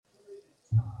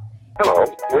Hello,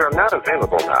 we are not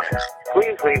available now.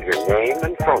 Please leave your name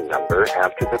and phone number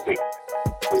after the beep.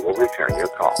 We will return your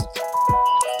call.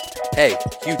 Hey,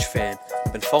 huge fan.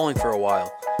 Been following for a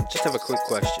while. Just have a quick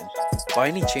question. By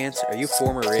any chance, are you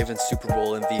former Ravens Super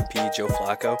Bowl MVP Joe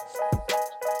Flacco?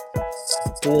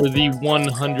 For the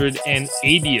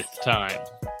 180th time,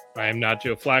 I am not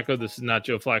Joe Flacco. This is not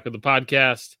Joe Flacco, the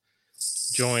podcast.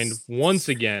 Joined once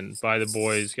again by the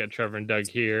boys. Got Trevor and Doug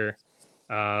here.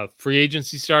 Free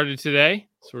agency started today,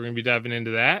 so we're going to be diving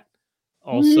into that.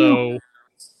 Also,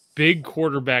 big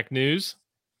quarterback news.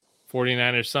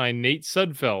 49ers signed Nate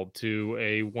Sudfeld to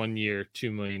a 1-year,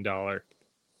 $2 million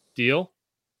deal.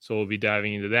 So we'll be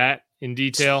diving into that in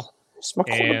detail. It's my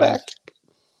quarterback.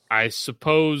 I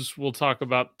suppose we'll talk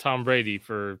about Tom Brady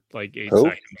for like 8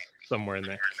 seconds, somewhere in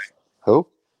there. Who?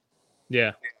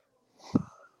 Yeah.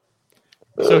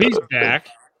 So he's back.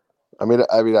 I mean,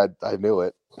 I knew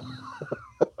it.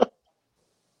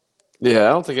 Yeah, I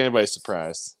don't think anybody's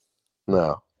surprised.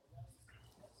 No.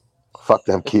 Fuck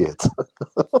them kids.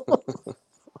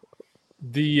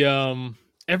 The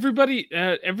everybody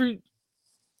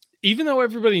even though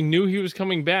everybody knew he was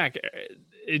coming back,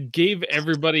 it gave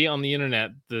everybody on the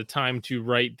internet the time to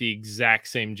write the exact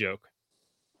same joke.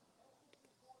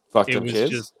 Fuck It them was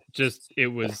kids. just it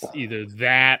was either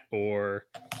that or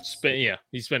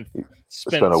he spent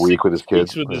a week with his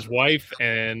kids, with his wife,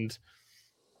 and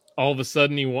all of a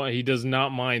sudden he does not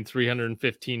mind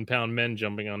 315-pound men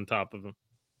jumping on top of him.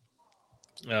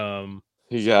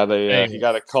 He got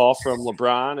a call from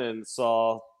LeBron and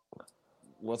saw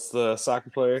what's the soccer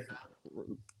player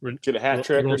get a hat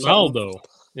trick or something. Ronaldo.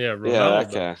 Yeah, Ronaldo. Yeah,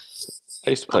 that guy. I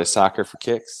used to play soccer for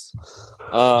kicks.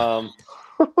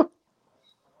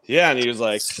 Yeah, and he was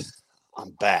like,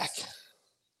 "I'm back."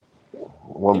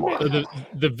 One more.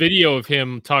 The video of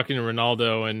him talking to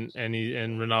Ronaldo and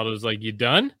Ronaldo's like, "You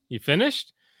done? You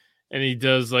finished?" And he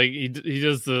does like he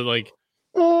does the like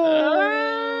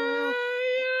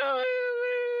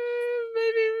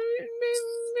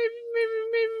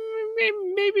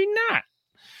maybe not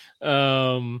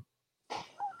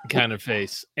kind of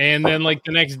face. And then like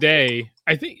the next day,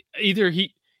 I think either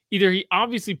he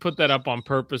obviously put that up on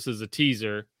purpose as a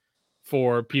teaser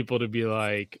for people to be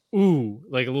like, ooh,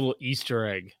 like a little Easter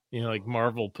egg, like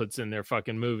Marvel puts in their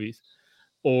fucking movies,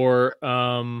 or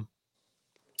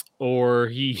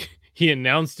he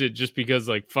announced it just because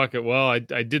like, fuck it. Well, I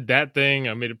did that thing.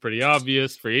 I made it pretty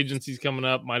obvious. Free agency's coming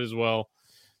up. Might as well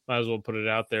put it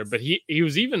out there. But he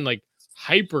was even like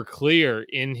hyper clear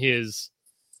in his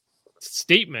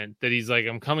statement that he's like,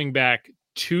 I'm coming back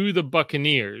to the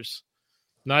Buccaneers.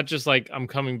 Not just like I'm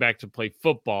coming back to play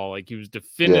football. Like he was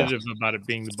definitive about it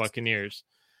being the Buccaneers.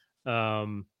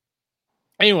 Anyway,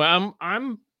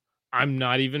 I'm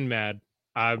not even mad.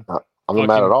 I'm not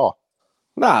mad at all.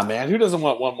 Nah, man, who doesn't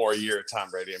want one more year of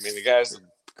Tom Brady? I mean, the guy's the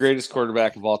greatest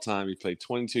quarterback of all time. He played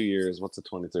 22 years. What's the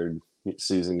 23rd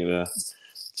season gonna?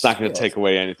 It's not gonna take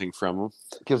away anything from him.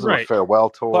 Gives him a farewell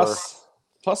tour.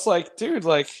 Plus, like, dude,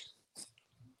 like.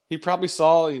 He probably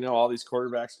saw, all these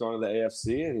quarterbacks going to the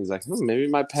AFC, and he's like, maybe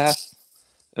my path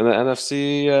in the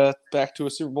NFC back to a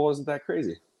Super Bowl isn't that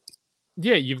crazy.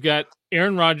 Yeah, you've got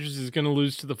Aaron Rodgers is going to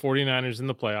lose to the 49ers in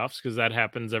the playoffs because that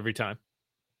happens every time.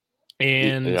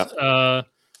 And the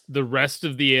rest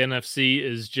of the NFC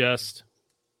is just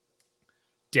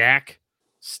Dak,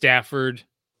 Stafford,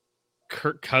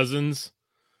 Kirk Cousins,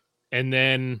 and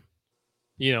then,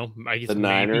 I guess the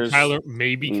Niners,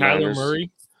 maybe Kyler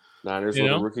Murray. Niners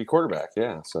with a rookie quarterback,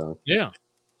 yeah. So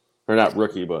or not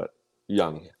rookie, but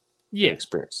young,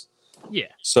 experience. Yeah.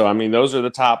 So I mean, those are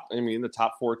the top. I mean, the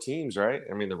top 4 teams, right?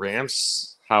 I mean, the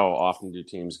Rams. How often do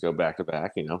teams go back to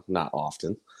back? Not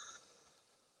often.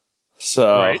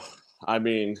 So I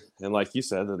mean, and like you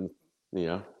said, then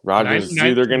Rodgers is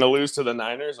either going to lose to the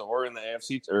Niners or in the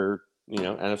AFC or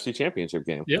NFC Championship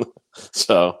game. Yep.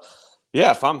 So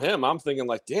yeah, if I'm him, I'm thinking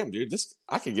like, damn, dude,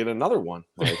 I could get another one.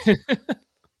 Like.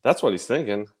 That's what he's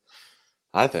thinking,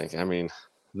 I think. I mean,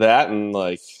 that and,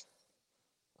 like,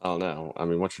 I don't know. I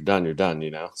mean, once you're done,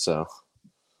 So,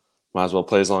 might as well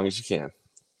play as long as you can.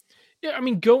 Yeah, I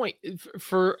mean, going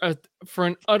for an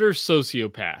utter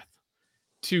sociopath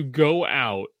to go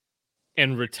out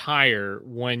and retire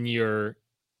when you're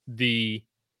the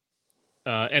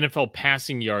NFL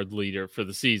passing yard leader for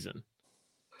the season.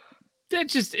 It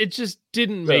just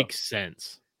didn't make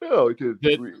sense. No, it did.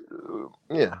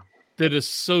 That a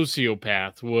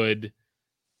sociopath would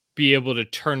be able to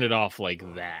turn it off like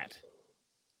that.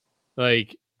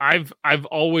 Like I've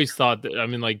always thought that, I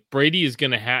mean, like Brady is going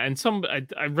to have, and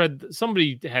I read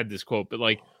somebody had this quote, but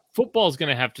like football is going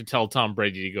to have to tell Tom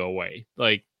Brady to go away.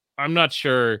 Like I'm not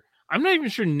even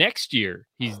sure next year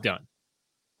he's done.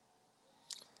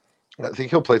 I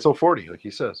think he'll play till 40, like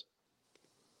he says.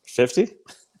 50?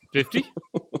 50?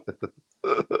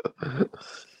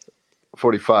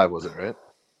 45 was it, right?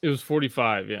 It was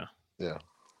 45, yeah. Yeah.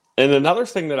 And another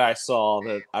thing that I saw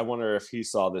that I wonder if he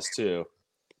saw this too.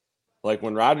 Like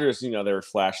when Rodgers, they were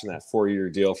flashing that 4-year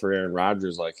deal for Aaron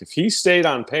Rodgers. Like if he stayed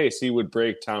on pace, he would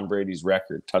break Tom Brady's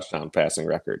touchdown passing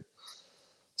record.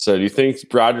 So do you think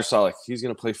Rodgers saw like he's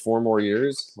going to play 4 more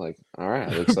years? Like, all right,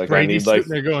 looks like Brady's I need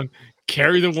sitting there going,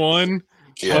 carry the one.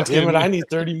 Yeah, damn it, I need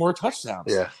 30 more touchdowns.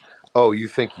 Yeah. Oh, you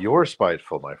think you're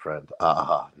spiteful, my friend?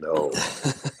 No.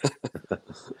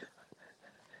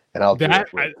 And I'll do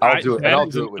it. I'll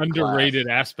do it with underrated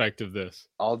class. aspect of this.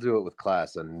 I'll do it with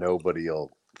class, and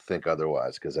nobody'll think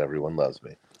otherwise because everyone loves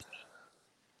me.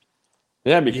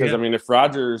 Yeah, because if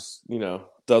Rodgers,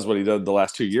 does what he did the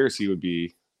last 2 years, he would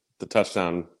be the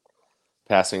touchdown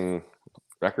passing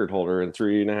record holder in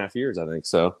 3.5 years, I think.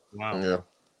 So wow.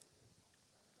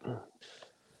 Yeah.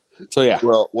 So yeah.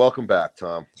 Well, welcome back,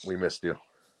 Tom. We missed you.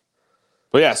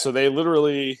 But yeah, so they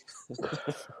literally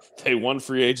they won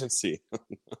free agency.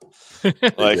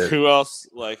 Like who else?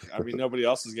 Nobody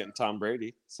else is getting Tom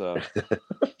Brady. So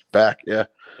back, yeah.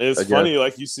 It's funny,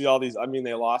 like you see all these.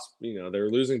 They lost. They were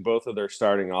losing both of their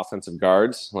starting offensive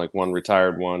guards. Like one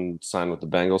retired, one signed with the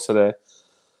Bengals today.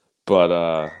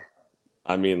 But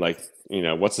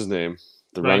what's his name?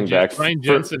 The running back, Ryan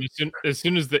Jensen. As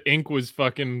soon as the ink was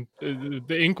the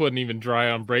ink wasn't even dry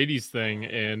on Brady's thing,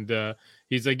 and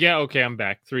he's like, "Yeah, okay, I'm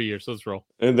back. 3 years, let's roll."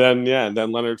 And then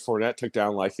Leonard Fournette took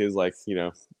down his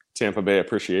Tampa Bay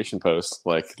appreciation post,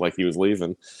 like he was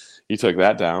leaving. He took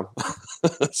that down.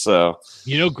 So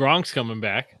Gronk's coming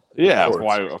back. Yeah,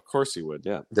 of course he would.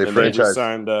 Yeah, they franchised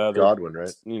signed Godwin,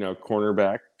 right?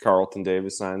 Cornerback Carlton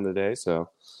Davis signed today. So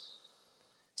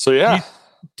yeah.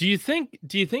 Do you think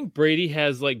Brady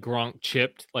has like Gronk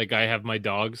chipped like I have my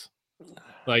dogs?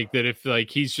 Like that if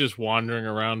he's just wandering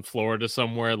around Florida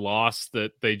somewhere lost,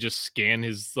 that they just scan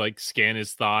his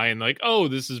thigh and like, oh,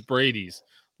 this is Brady's.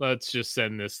 Let's just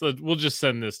send this. We'll just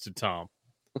send this to Tom.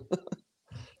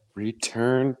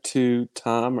 Return to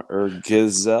Tom or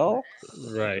Giselle?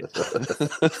 Right.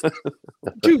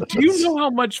 Dude, do you know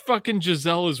how much fucking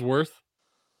Giselle is worth?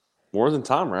 More than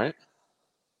Tom, right?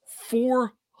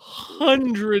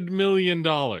 $400 million.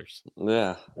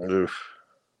 Yeah. Oof.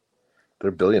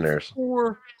 They're billionaires.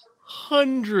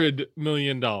 $400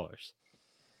 million.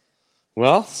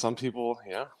 Well, some people,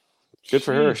 yeah. Good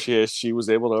for her. She was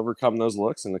able to overcome those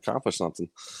looks and accomplish something.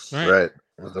 Right.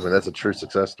 That's a true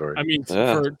success story.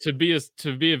 To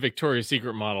be a Victoria's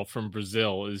Secret model from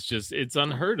Brazil is just, it's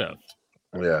unheard of.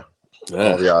 Yeah.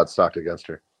 All the odds stacked against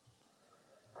her.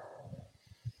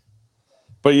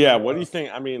 But yeah, what do you think?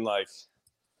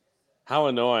 How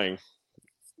annoying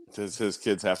does his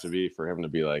kids have to be for him to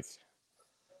be like,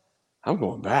 I'm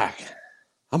going back.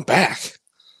 I'm back.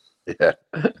 Yeah.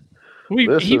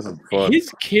 Isn't fun. His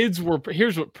kids were,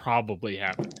 here's what probably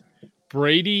happened.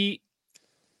 Brady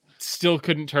still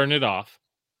couldn't turn it off.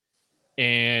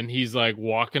 And he's like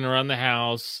walking around the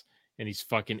house and he's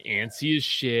fucking antsy as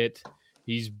shit.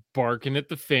 He's barking at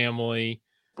the family.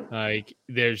 Like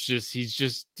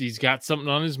he's got something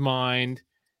on his mind.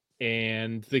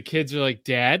 And the kids are like,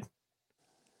 Dad,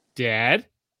 get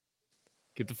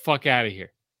the fuck out of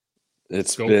here.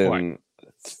 It's been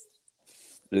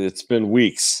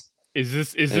weeks. Is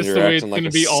this the way it's going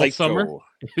to be all summer?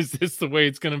 Is this the way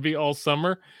it's going to be all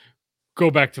summer?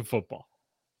 Go back to football.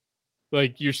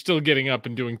 Like you're still getting up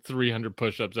and doing 300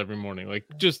 push-ups every morning. Like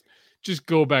just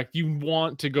go back. You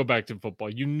want to go back to football.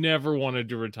 You never wanted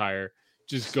to retire.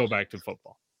 Just go back to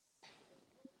football.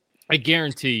 I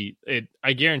guarantee it.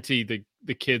 I guarantee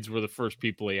the kids were the first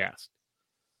people he asked.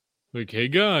 Like, hey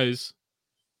guys,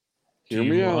 do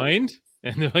you mind?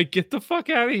 And they're like, get the fuck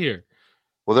out of here.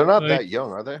 Well, they're not that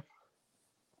young, are they?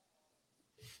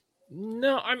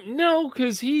 No,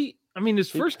 because his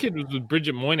first kid was with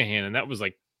Bridget Moynihan, and that was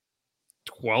like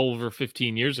 12 or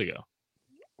 15 years ago.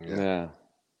 Yeah.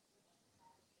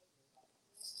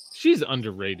 She's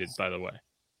underrated, by the way.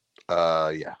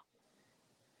 Yeah.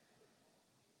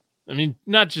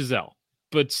 Not Giselle,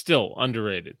 but still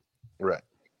underrated. Right.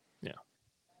 Yeah.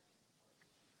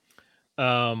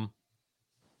 All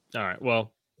right.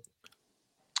 Well,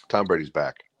 Tom Brady's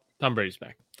back.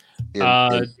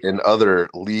 In other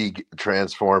league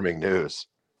transforming news,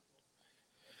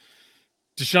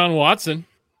 Deshaun Watson.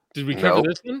 Did we cover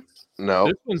this one?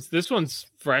 No. This one's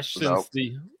fresh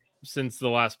since the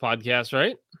last podcast,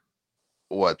 right?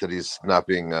 What, that he's not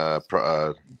being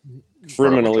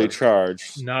criminally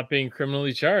charged? Not being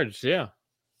criminally charged, yeah.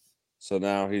 So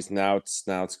now it's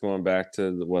going back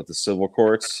to the civil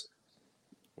courts,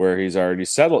 where he's already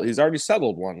settled. He's already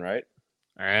settled one, right?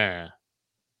 Right?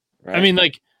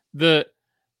 Right?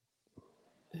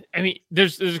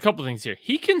 There's a couple things here.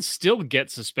 He can still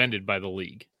get suspended by the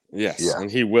league. Yes, Yeah.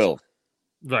 and he will.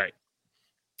 Right.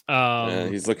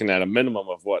 He's looking at a minimum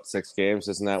of 6 games?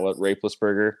 Isn't that what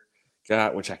Rapelessberger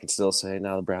got? Which I can still say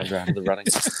now the Browns are out of the running.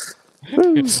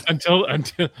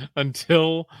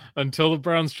 until the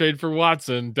Browns trade for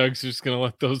Watson, Doug's just gonna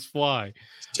let those fly.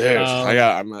 Dude,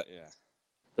 I'm not. Yeah,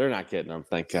 they're not getting him.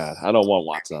 Thank God. I don't want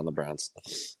Watson on the Browns.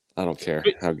 I don't care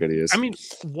how good he is. I mean,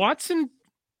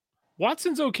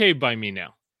 Watson's okay by me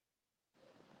now.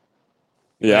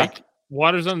 Yeah. Like,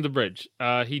 water's under the bridge.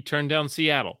 He turned down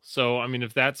Seattle. So, I mean,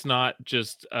 if that's not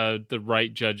just the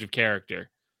right judge of character,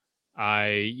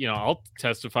 I'll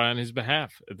testify on his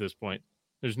behalf at this point.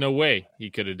 There's no way he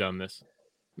could have done this.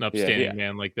 An upstanding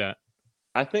man like that.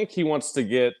 I think he wants to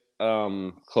get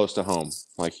close to home.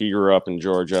 Like, he grew up in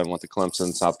Georgia and went to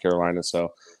Clemson, South Carolina.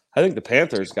 So I think the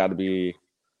Panthers got to be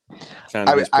kind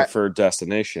of his preferred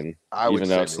destination, even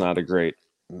though it's not a great.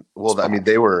 Well, spot. I mean,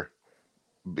 they were,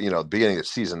 the beginning of the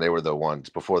season, they were the ones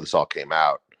before this all came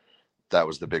out. That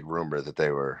was the big rumor that they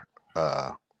were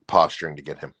posturing to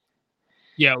get him.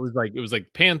 Yeah, it was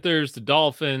like Panthers, the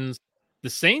Dolphins, the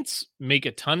Saints make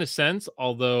a ton of sense.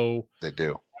 Although they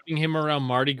do, having him around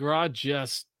Mardi Gras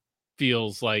just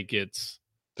feels like it's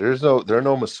there are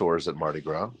no masseurs at Mardi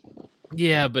Gras.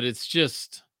 Yeah, but it's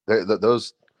just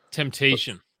those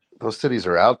temptation. Those cities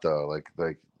are out though,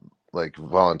 like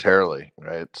voluntarily,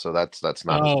 right? So that's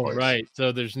not. Oh, right.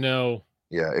 So there's no.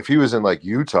 Yeah, if he was in like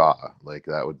Utah, like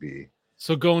that would be.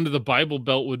 So going to the Bible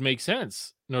Belt would make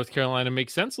sense. North Carolina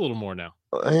makes sense a little more now.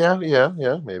 Yeah.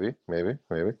 Maybe.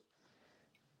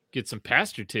 Get some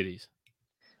pastor titties.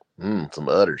 Some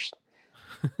udders.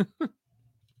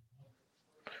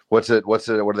 What's it? What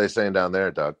are they saying down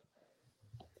there, Doug?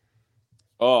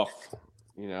 Oh,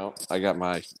 I got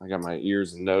my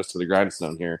ears and nose to the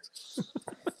grindstone here,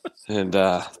 and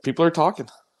people are talking.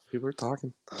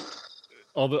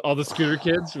 All the scooter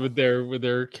kids with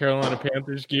their Carolina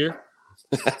Panthers gear.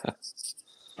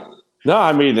 No,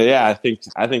 I mean, yeah, I think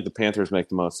the Panthers make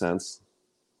the most sense.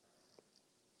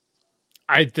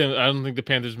 I don't think the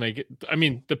Panthers make it. I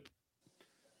mean,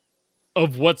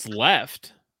 of what's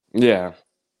left. Yeah,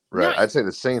 right. I'd say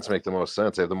the Saints make the most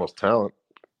sense. They have the most talent.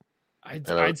 I'd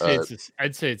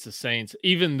say it's the Saints,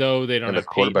 even though they don't have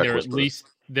quarterback.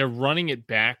 They're running it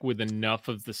back with enough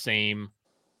of the same,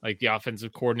 like the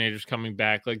offensive coordinators coming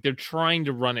back. Like they're trying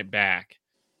to run it back.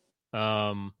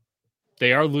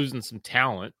 They are losing some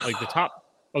talent. Like I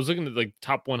was looking at like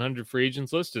top 100 free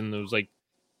agents list, and there was like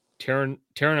Terran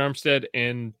Armstead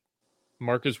and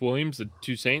Marcus Williams, the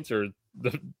two Saints, are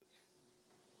the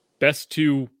best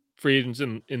two free agents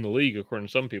in the league, according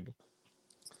to some people.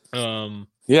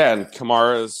 Yeah, and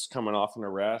Kamara's coming off an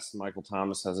arrest. Michael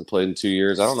Thomas hasn't played in 2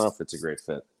 years. I don't know if it's a great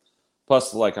fit.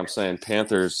 Plus, like I'm saying,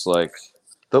 Panthers, like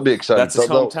they'll be excited. That's his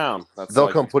hometown. They'll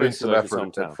come put in some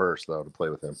effort at first, though, to play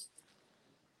with him.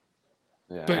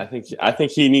 Yeah, but I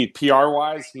think he needs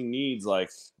PR-wise, he needs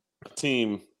like a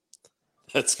team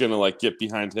that's gonna like get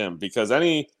behind him, because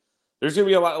there's gonna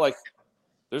be a lot, like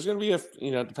there's gonna be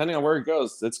depending on where it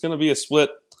goes, it's gonna be a split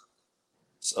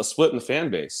in the fan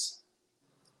base.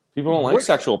 People don't like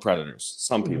sexual predators.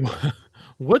 Some people.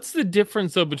 What's the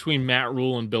difference though between Matt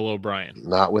Rule and Bill O'Brien?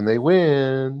 Not when they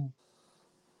win.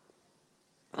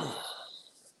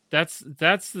 That's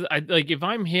like if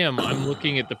I'm him, I'm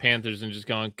looking at the Panthers and just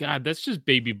going, God, that's just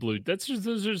baby blue. Those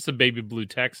are just the baby blue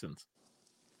Texans.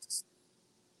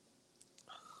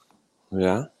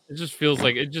 Yeah. It just feels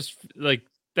like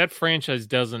that franchise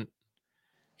doesn't.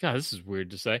 God, this is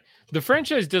weird to say. The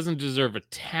franchise doesn't deserve a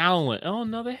talent. Oh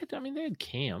no, they had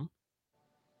Cam.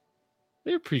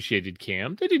 They appreciated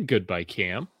Cam. They did good by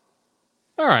Cam.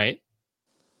 All right.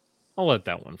 I'll let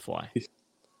that one fly.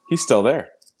 He's still there.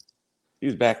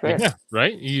 He's back there. Yeah,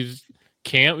 right? You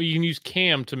can use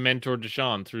Cam to mentor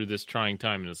Deshaun through this trying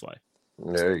time in his life.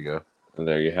 There you go. And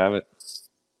there you have it.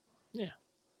 Yeah.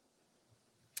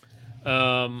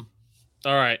 All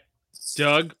right.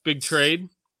 Doug, big trade.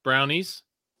 Brownies.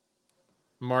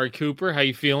 Amari Cooper, how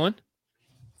you feeling?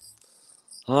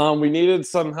 We needed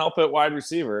some help at wide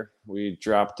receiver. We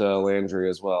dropped Landry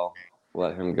as well.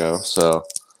 Let him go. So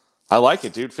I like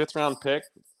it, dude. 5th round pick.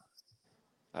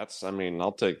 I'll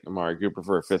take Amari Cooper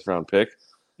for a 5th round pick.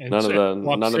 And none of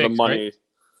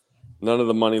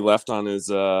the money left on his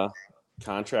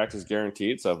contract is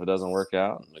guaranteed. So if it doesn't work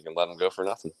out, we can let him go for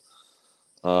nothing.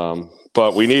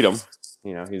 But we need him.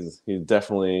 He's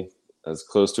definitely as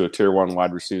close to a tier 1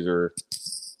 wide receiver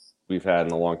we've had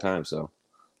in a long time. So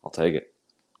I'll take it.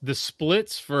 The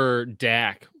splits for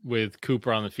Dak with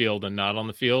Cooper on the field and not on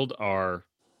the field are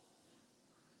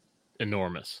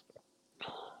enormous.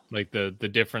 Like the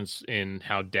difference in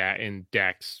how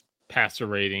Dak's passer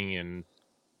rating and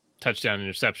touchdown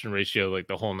interception ratio, like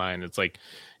the whole nine. It's like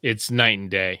it's night and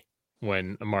day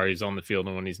when Amari's on the field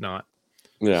and when he's not.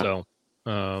 Yeah. So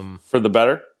for the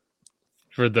better.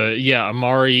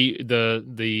 Amari,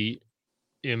 the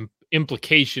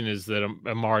implication is that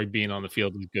Amari being on the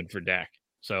field is good for Dak.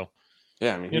 So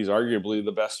yeah, I mean he's arguably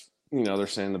the best. They're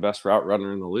saying the best route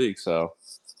runner in the league. So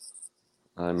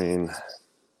I mean,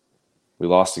 we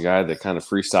lost a guy that kind of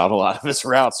freestyled a lot of his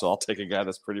routes. So I'll take a guy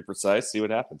that's pretty precise. See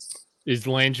what happens. Is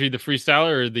Landry the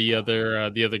freestyler or the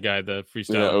other guy the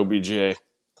freestyler? Yeah, OBJ.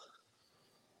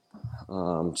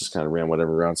 Just kind of ran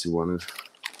whatever routes he wanted.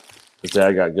 His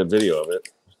dad got good video of it.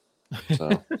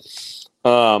 So,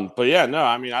 but yeah, no,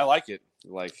 I mean, I like it.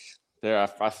 Like there,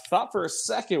 I thought for a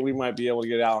second we might be able to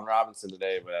get Allen Robinson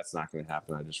today, but that's not going to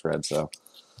happen. I just read so.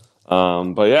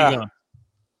 But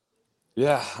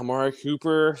yeah, Amari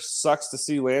Cooper, sucks to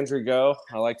see Landry go.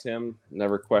 I liked him.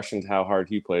 Never questioned how hard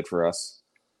he played for us.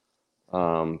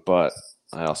 But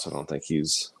I also don't think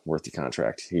he's worth the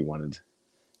contract. He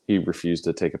refused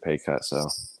to take a pay cut. So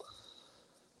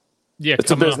yeah,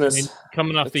 it's a business.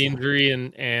 Coming off the injury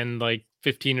and like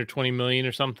 15 or 20 million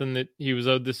or something that he was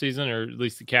owed this season, or at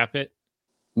least the cap hit.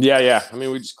 Yeah. I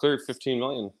mean, we just cleared 15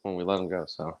 million when we let him go.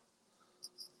 So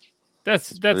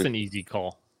that's an easy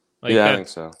call. Like, yeah, I think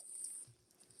so.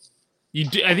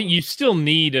 I think you still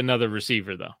need another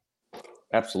receiver though.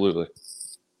 Absolutely.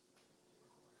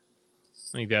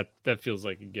 I think that feels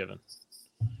like a given.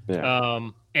 Yeah.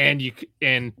 And you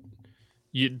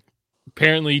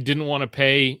apparently didn't want to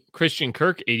pay Christian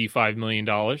Kirk $85 million.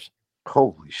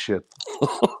 Holy shit!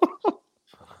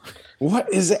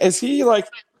 What is he like?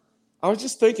 I was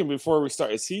just thinking before we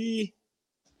start. Is he?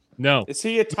 No. Is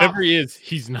he a top? Whatever he is,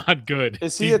 he's not good.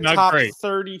 Is he he's a not top great.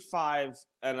 35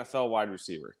 NFL wide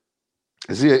receiver?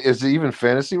 Is he even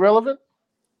fantasy relevant?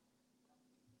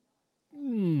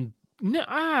 No,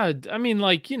 I mean,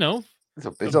 like, he's on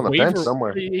the bench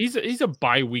somewhere. He's a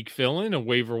bye week fill-in, a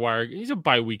waiver wire. He's a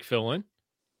bye week fill-in.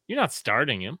 You're not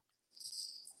starting him.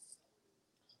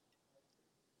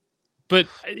 But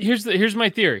here's my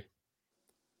theory.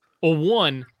 Well,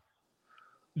 one,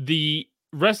 the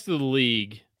rest of the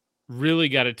league really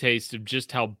got a taste of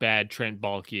just how bad Trent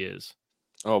Baalke is.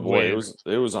 Oh boy,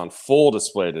 it was on full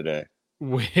display today.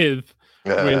 With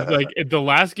like at the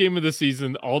last game of the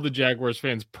season, all the Jaguars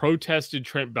fans protested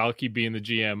Trent Baalke being the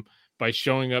GM by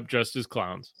showing up dressed as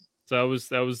clowns. So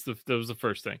that was the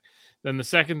first thing. Then the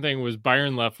second thing was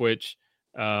Byron Leftwich,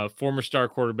 former star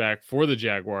quarterback for the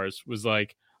Jaguars, was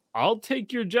like, "I'll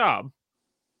take your job.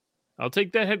 I'll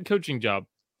take that head coaching job,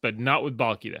 but not with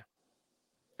Baalke there."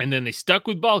 And then they stuck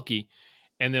with Baalke,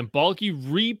 and then Baalke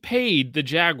repaid the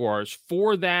Jaguars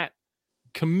for that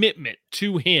commitment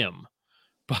to him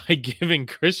by giving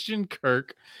Christian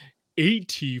Kirk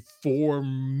 $84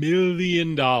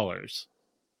 million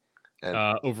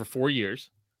over 4 years.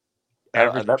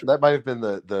 That might have been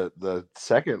the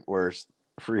second worst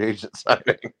free agent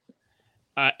signing.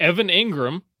 Evan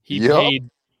Ingram, he paid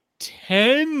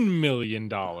 $10 million.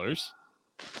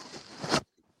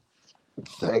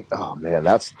 Oh man,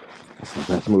 that's the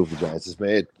best move the Giants has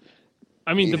made.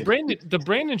 I mean, the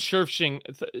Brandon Scherf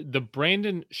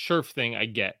thing, I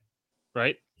get,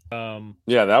 right?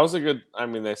 Yeah, that was a good. I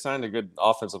mean, they signed a good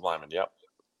offensive lineman. Yep.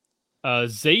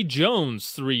 Zay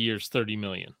Jones, 3 years, $30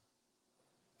 million.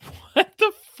 What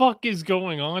the fuck is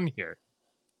going on here?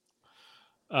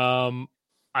 I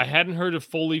hadn't heard of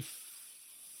Foley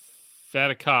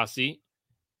Fatukasi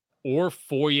or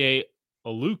Foye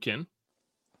Oluokun.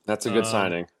 That's a good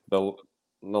signing. The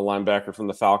linebacker from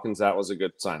the Falcons, that was a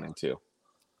good signing too.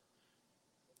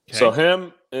 Okay. So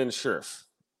him and Scherf.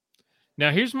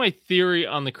 Now here's my theory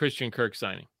on the Christian Kirk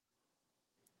signing.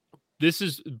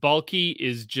 Baalke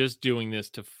is just doing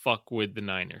this to fuck with the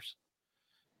Niners.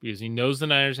 Because he knows the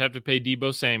Niners have to pay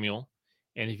Deebo Samuel.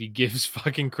 And if he gives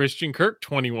fucking Christian Kirk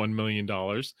 $21 million,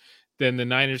 then the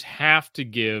Niners have to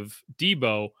give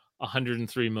Deebo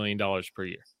 $103 million per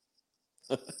year.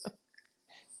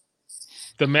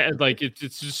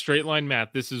 It's just straight line math.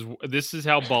 This is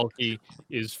how Baalke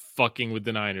is fucking with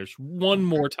the Niners one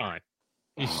more time.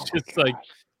 He's just like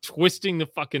twisting the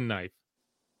fucking knife.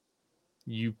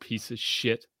 You piece of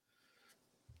shit.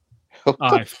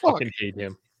 I fucking hate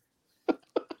him.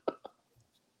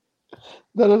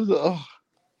 That is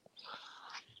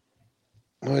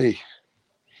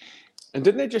And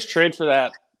didn't they just trade for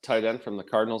that tight end from the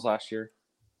Cardinals last year?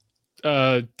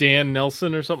 Dan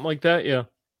Nelson or something like that, yeah.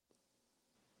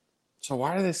 So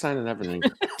why are they signing everything?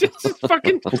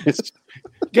 Fucking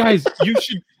guys,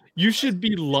 you should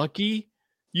be lucky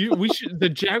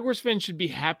The Jaguars fans should be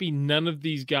happy none of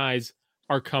these guys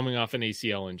are coming off an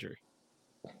ACL injury.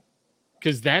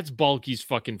 Because that's Balky's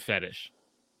fucking fetish.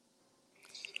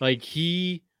 Like,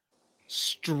 he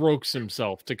strokes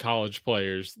himself to college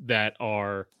players that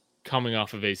are coming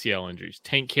off of ACL injuries.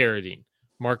 Tank Carradine,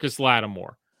 Marcus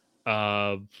Lattimore,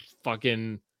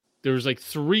 there was like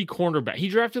 3 cornerbacks. He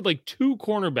drafted like 2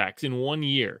 cornerbacks in 1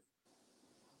 year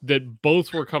that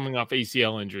both were coming off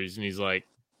ACL injuries. And he's like,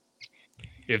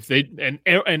 if they,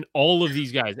 and all of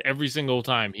these guys, every single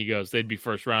time he goes, they'd be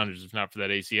first rounders if not for that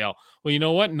ACL. Well, you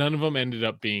know what? None of them ended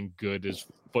up being good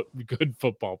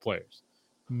football players.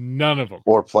 None of them.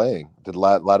 Or playing.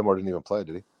 Lattimore didn't even play,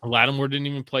 did he? Lattimore didn't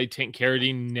even play. Tank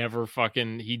Carradine never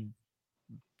 10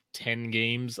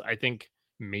 games, I think,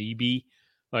 maybe.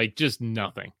 Like, just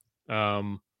nothing.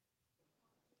 Lattimore's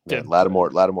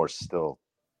still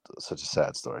such a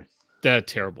sad story.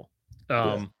 That's terrible.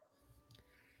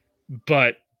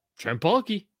 But Trent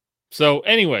Baalke. So,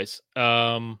 anyways,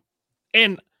 and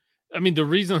I mean, the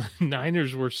reason the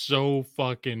Niners were so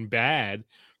fucking bad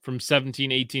from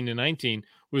 17, 18, and 19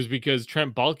 was because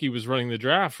Trent Baalke was running the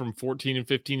draft from 14 and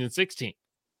 15 and 16.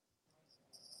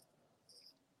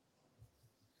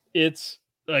 It's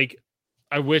like,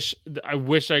 I wish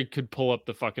I could pull up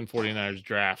the fucking 49ers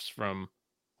drafts from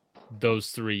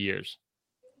those 3 years.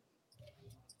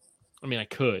 I mean, I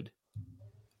could.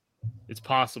 It's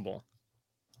possible.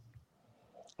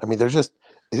 I mean, there's just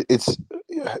I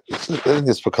think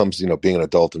this becomes, being an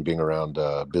adult and being around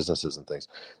businesses and things.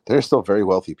 There's still very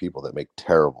wealthy people that make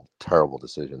terrible, terrible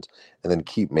decisions and then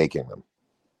keep making them.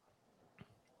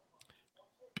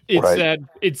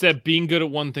 It's that being good at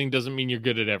one thing doesn't mean you're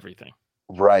good at everything.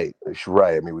 Right. I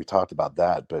mean, we talked about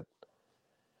that, but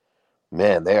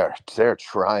man, they're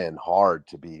trying hard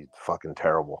to be fucking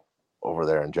terrible over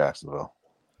there in Jacksonville.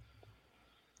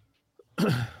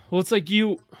 Well, it's like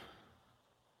Well,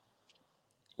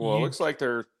 it looks like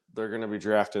they're going to be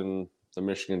drafting the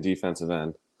Michigan defensive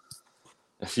end.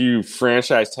 If you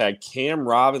franchise tag Cam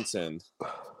Robinson,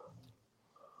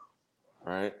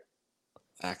 right?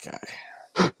 That guy.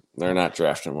 They're not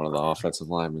drafting one of the offensive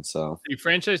linemen. So you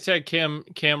franchise tag Cam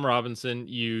Robinson.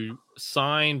 You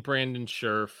sign Brandon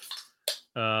Scherf.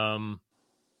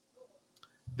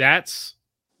 That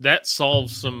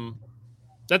solves some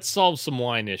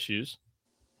line issues.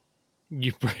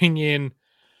 You bring in,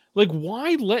 like,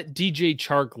 why let DJ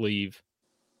Chark leave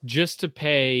just to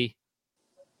pay?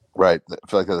 Right. I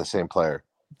feel like they're the same player.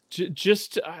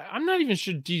 I'm not even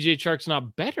sure DJ Chark's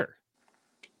not better.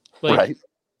 Like, right.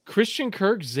 Christian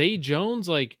Kirk, Zay Jones,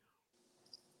 like,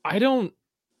 I don't.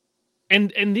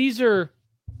 And these are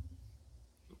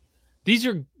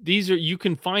you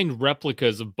can find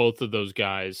replicas of both of those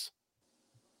guys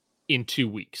in 2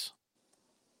 weeks.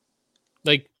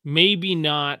 Like, maybe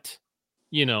not,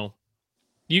 you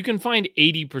can find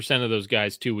 80% of those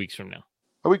guys 2 weeks from now.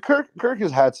 I mean, Kirk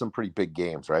has had some pretty big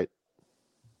games, right?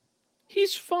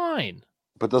 He's fine.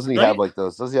 But doesn't he have like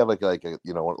those? Does he have like a,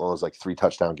 one of those like 3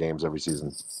 touchdown games every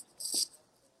season?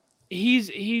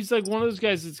 He's like one of those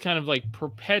guys that's kind of like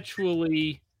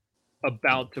perpetually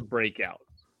about to break out.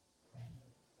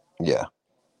 Yeah.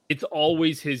 It's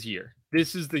always his year.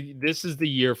 This is the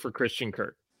year for Christian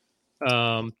Kirk.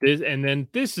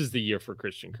 This is the year for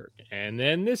Christian Kirk. And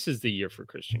then this is the year for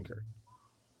Christian Kirk.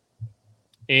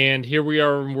 And here we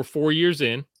are, we're 4 years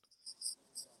in.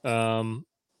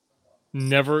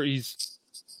 He's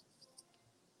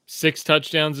 6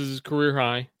 touchdowns is his career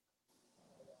high.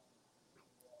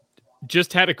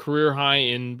 Just had a career high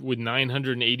with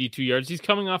 982 yards. He's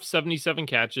coming off 77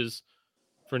 catches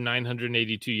for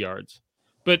 982 yards.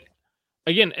 But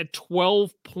again, at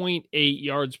 12.8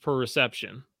 yards per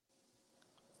reception,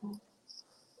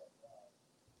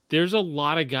 there's a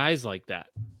lot of guys like that.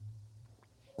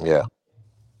 Yeah.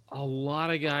 A lot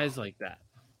of guys like that.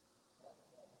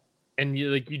 And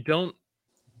you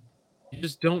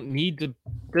just don't need to.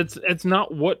 It's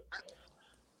not what.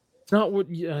 It's not what.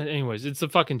 Anyways, it's the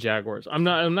fucking Jaguars. I'm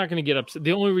not going to get upset.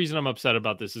 The only reason I'm upset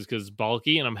about this is because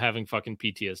Baalke and I'm having fucking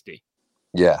PTSD.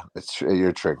 Yeah,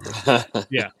 you're triggered.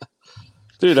 Yeah,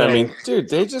 dude. So, I mean,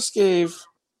 they just gave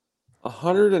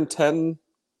almost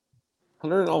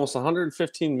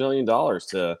 $115 million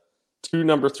to 2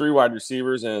 number 3 wide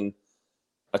receivers and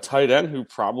a tight end who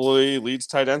probably leads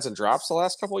tight ends and drops the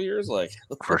last couple of years. Like,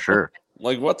 for sure.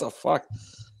 Like, what the fuck?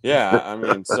 Yeah, I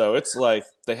mean, so it's like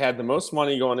they had the most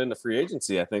money going into free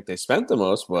agency. I think they spent the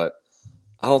most, but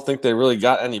I don't think they really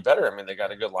got any better. I mean, they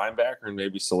got a good linebacker and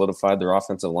maybe solidified their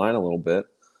offensive line a little bit.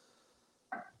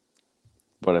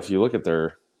 But if you look at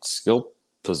their skill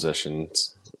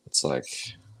positions, it's like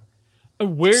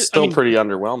still pretty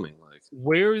underwhelming. Like,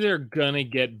 where they're gonna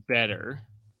get better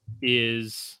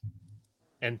is,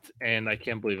 and I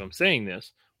can't believe I'm saying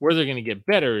this, where they're gonna get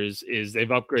better is they've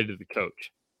upgraded the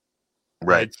coach.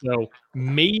 Right. So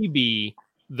maybe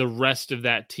the rest of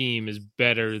that team is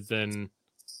better than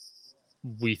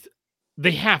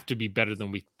they have to be better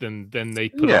than they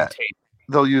put on tape.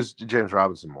 They'll use James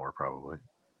Robinson more probably.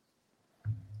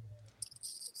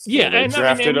 Yeah, they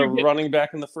drafted a running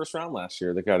back in the first round last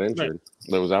year that got injured.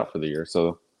 That was out for the year.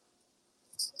 So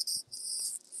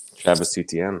Travis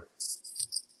Etienne.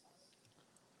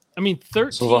 I mean,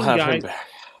 13 guys,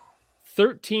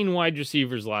 13 wide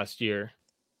receivers last year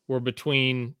were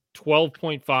between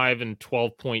 12.5 and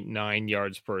 12.9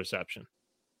 yards per reception.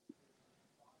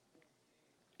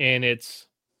 And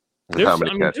how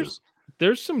many catches?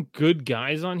 There's some good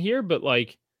guys on here, but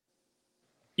like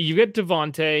you get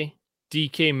Devontae,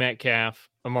 DK Metcalf,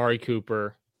 Amari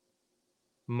Cooper,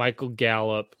 Michael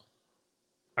Gallup.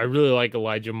 I really like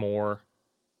Elijah Moore.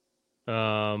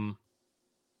 Devontae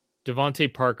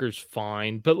Parker's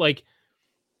fine, but like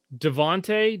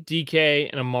Devontae, DK,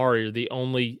 and Amari are the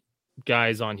only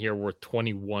guys on here worth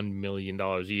 $21 million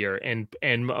a year, and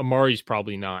Amari's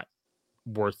probably not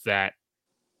worth that.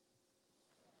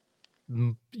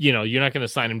 You know, you're not going to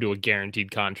sign him to a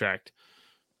guaranteed contract,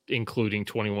 including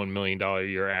 $21 million a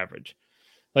year average.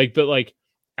 But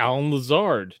Alan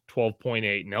Lazard,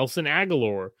 12.8, Nelson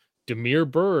Aguilar,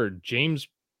 Demir Bird, James.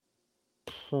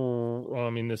 Well, I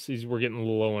mean, we're getting a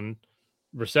little low on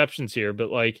receptions here,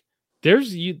 but like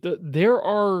those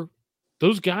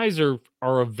guys are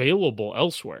available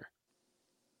elsewhere.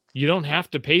 You don't have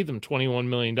to pay them $21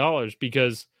 million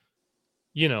because,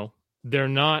 you know, they're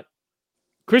not.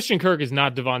 Christian Kirk is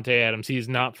not Devontae Adams. He is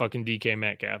not fucking DK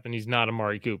Metcalf, and he's not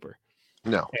Amari Cooper.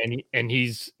 No. And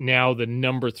he's now the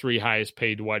number 3 highest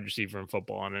paid wide receiver in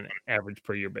football on an average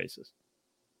per year basis.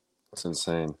 That's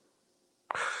insane.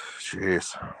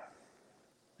 Jeez.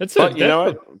 That's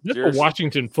a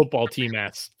Washington football team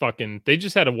they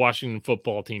just had a Washington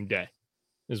football team day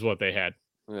is what they had.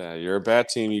 Yeah, you're a bad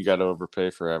team. You got to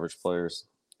overpay for average players.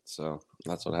 So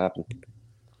that's what happened.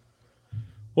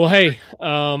 Well, hey,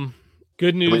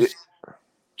 good news,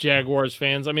 Jaguars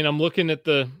fans. I mean, I'm looking at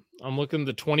the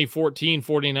 2014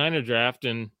 49er draft,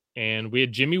 and we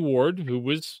had Jimmy Ward, who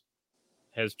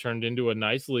has turned into a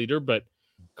nice leader, but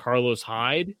Carlos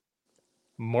Hyde,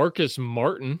 Marcus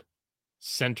Martin,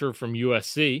 center from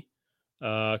USC,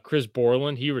 Chris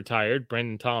Borland, he retired,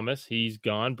 Brendan Thomas, he's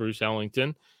gone, Bruce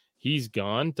Ellington, he's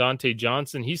gone, Dante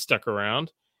Johnson, he's stuck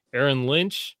around, Aaron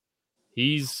Lynch,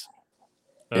 he's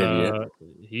an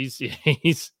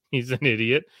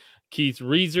idiot. Keith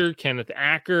Reeser, Kenneth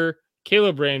Acker,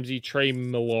 Caleb Ramsey, Trey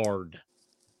Millard.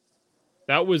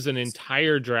 That was an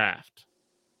entire draft.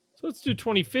 So let's do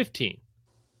 2015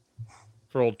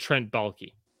 for old Trent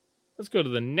Baalke. Let's go to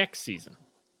the next season.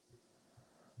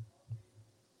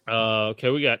 Okay,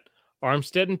 we got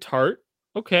Armstead and Tart.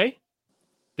 Okay.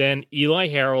 Then Eli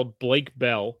Harold, Blake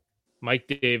Bell, Mike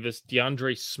Davis,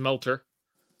 DeAndre Smelter,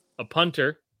 a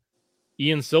punter,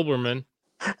 Ian Silberman.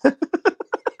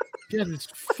 Yeah,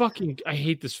 I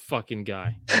hate this fucking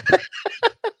guy.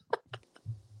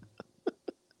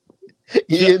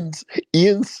 Ian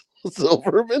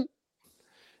Silverman,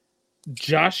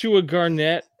 Joshua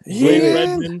Garnett, Wayne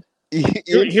Redmond.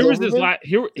 Here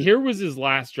was his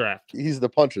last draft. He's the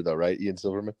puncher though, right? Ian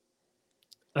Silverman.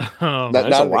 Not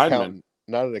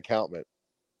an accountant.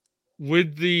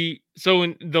 So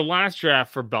in the last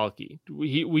draft for Baalke,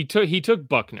 he took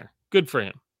Buckner. Good for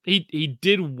him. He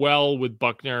did well with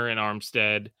Buckner and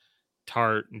Armstead,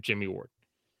 Tart, and Jimmy Ward.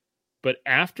 But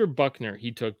after Buckner,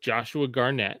 he took Joshua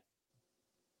Garnett,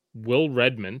 Will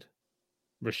Redmond,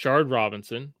 Rashard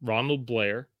Robinson, Ronald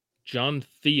Blair, John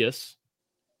Theus,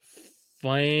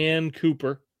 Fan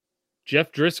Cooper,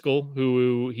 Jeff Driscoll,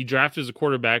 who he drafted as a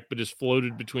quarterback but is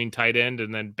floated between tight end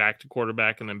and then back to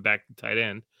quarterback and then back to tight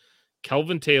end,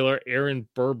 Kelvin Taylor, Aaron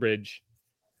Burbridge,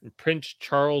 and Prince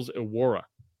Charles Iwara.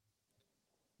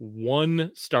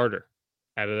 One starter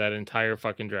out of that entire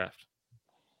fucking draft.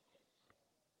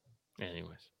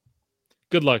 Anyways,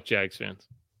 good luck, Jags fans.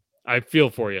 I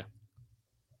feel for you.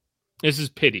 This is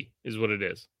pity, is what it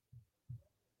is.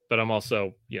 But I'm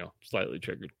also, slightly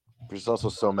triggered. But it's also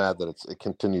so mad that it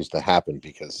continues to happen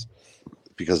because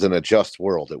in a just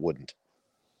world it wouldn't.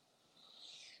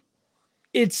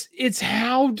 It's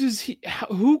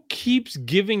who keeps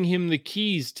giving him the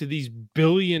keys to these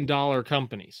billion-dollar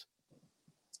companies?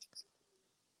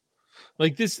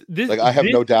 Like this, I have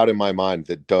no doubt in my mind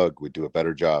that Doug would do a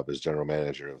better job as general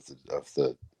manager of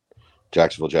the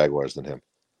Jacksonville Jaguars than him.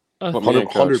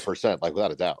 100%, like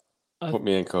without a doubt. Put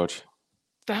me in, coach.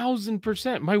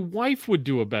 1,000%. My wife would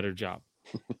do a better job.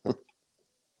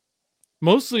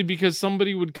 Mostly because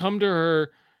somebody would come to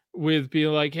her with be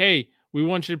like, hey, we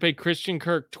want you to pay Christian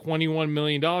Kirk $21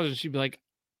 million. And she'd be like,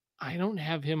 I don't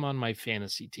have him on my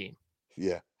fantasy team.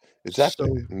 Yeah. Exactly.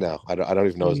 So, no, I don't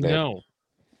even know his name.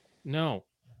 No.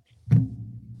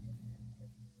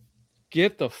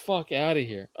 Get the fuck out of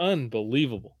here.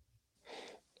 Unbelievable.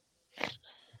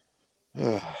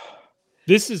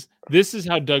 This is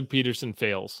how Doug Peterson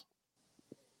fails.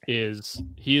 He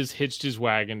has hitched his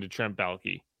wagon to Trent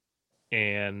Baalke.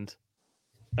 And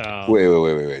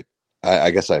wait.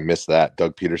 I guess I missed that.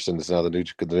 Doug Peterson is now the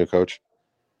new coach.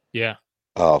 Yeah.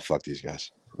 Oh, fuck these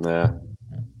guys. Yeah.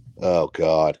 Oh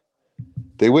God.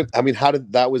 They went. I mean, how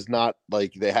did that was not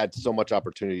like they had so much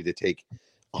opportunity to take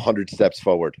 100 steps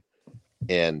forward,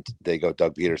 and they go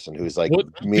Doug Peterson, who's like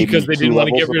maybe because they didn't want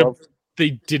to get rid above.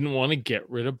 They didn't want to get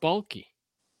rid of Baalke.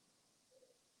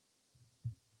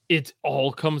 It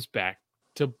all comes back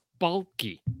to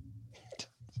Baalke.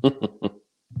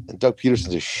 And Doug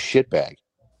Peterson's a shitbag.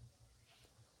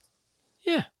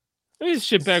 Yeah. I mean,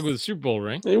 he's a shitbag with a Super Bowl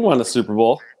ring. He won a Super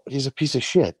Bowl. He's a piece of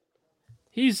shit.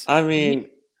 He definitely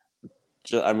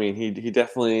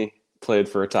played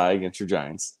for a tie against your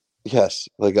Giants. Yes,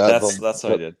 like that's what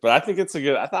I did. But I think it's a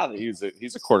good. I thought he's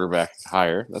a quarterback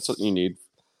hire. That's what you need.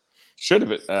 Should have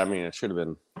been. I mean, it should have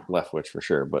been Leftwich for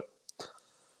sure. But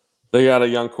they got a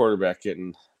young quarterback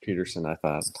getting Peterson. I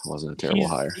thought wasn't a terrible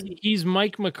hire. He's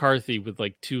Mike McCarthy with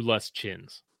like 2 less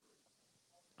chins.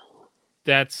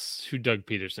 That's who Doug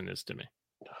Peterson is to me.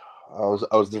 I was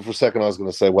for a second. I was going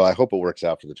to say, well, I hope it works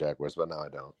out for the Jaguars, but now I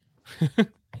don't.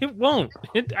 It won't.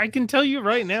 I can tell you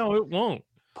right now, it won't.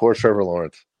 Poor Trevor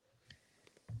Lawrence.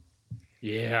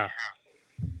 Yeah.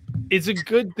 It's a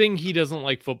good thing he doesn't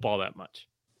like football that much.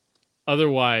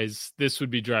 Otherwise, this would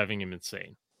be driving him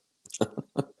insane.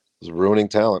 It's ruining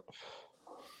talent.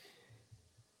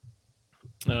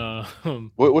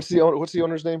 What's the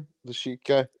owner's name? The Sheik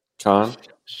guy? Khan?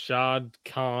 Shad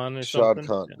Khan or Shad something?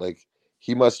 Khan. Yeah. Like,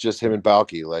 he must just him and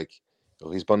Baalke. Like,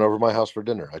 oh, he's been over my house for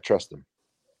dinner. I trust him.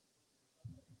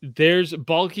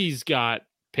 Baalke's got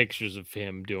pictures of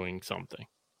him doing something.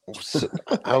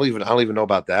 I don't even know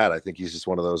about that. I think he's just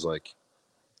one of those like.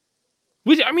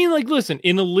 Which I mean, like, listen,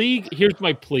 in a league, here's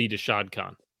my plea to Shad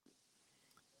Khan.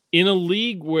 In a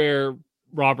league where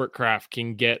Robert Kraft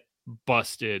can get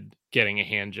busted getting a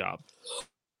hand job,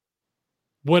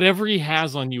 whatever he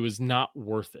has on you is not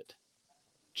worth it.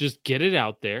 Just get it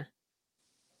out there.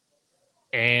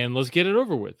 And let's get it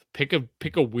over with. Pick a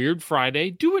weird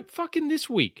Friday. Do it fucking this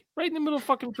week, right in the middle of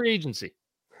fucking free agency.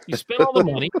 You spend all the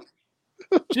money.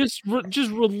 Just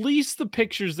release the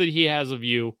pictures that he has of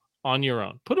you on your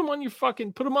own. Put them on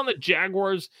the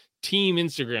Jaguars team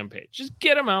Instagram page. Just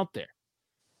get them out there,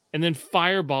 and then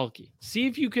fire Baalke. See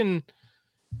if you can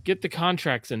get the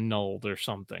contracts annulled or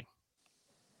something.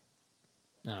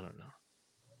 I don't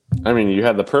know. I mean, you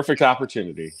had the perfect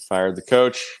opportunity. Fired the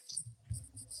coach.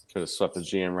 Could have swept the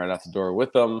GM right out the door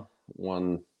with them.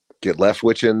 Get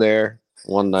Leftwich in there.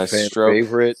 One nice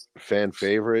fan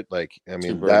favorite. Like, I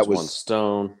mean, that was 1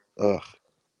 stone. Ugh.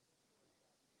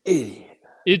 Idiot.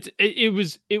 It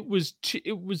was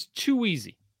too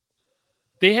easy.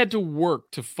 They had to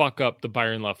work to fuck up the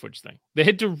Byron Leftwich thing. They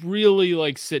had to really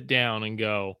like sit down and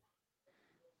go,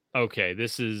 okay,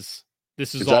 this is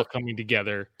all coming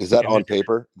together. Is that on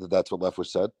paper? That's what Leftwich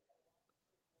said.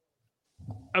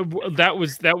 That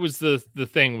was the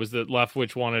thing, was that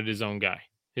Leftwich wanted his own guy,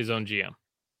 his own GM.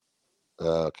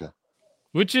 Okay.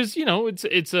 Which is,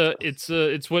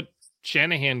 it's what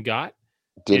Shanahan got.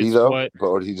 Did he though?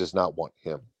 Or did he just not want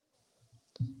him?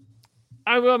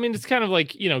 I mean, it's kind of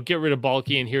like, get rid of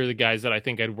Baalke and here are the guys that I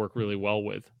think I'd work really well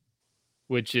with,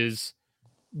 which is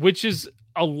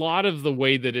a lot of the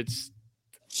way that it's,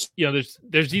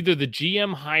 there's either the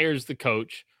GM hires the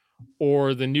coach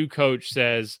or the new coach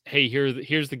says, hey,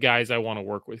 here's the guys I want to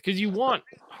work with. Because you want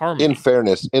harmony. In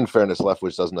fairness,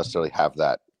 Leftwich doesn't necessarily have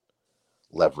that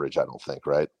leverage, I don't think,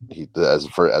 right? He as a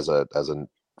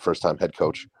first-time head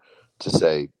coach to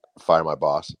say, fire my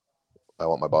boss. I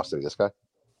want my boss to be this guy.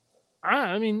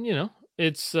 I mean,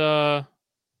 it's that's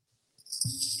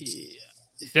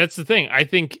the thing. I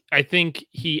think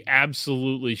he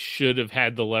absolutely should have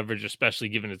had the leverage, especially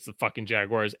given it's the fucking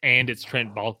Jaguars and it's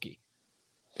Trent Baalke.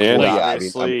 And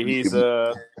obviously, he's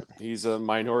a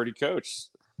minority coach.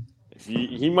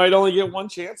 He might only get one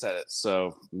chance at it,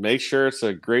 so make sure it's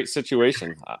a great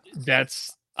situation.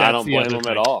 That's I don't blame him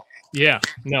at all. Yeah,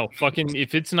 no, fucking.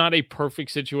 If it's not a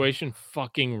perfect situation,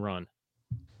 fucking run.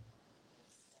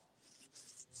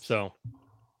 So,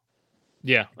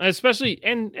 yeah, especially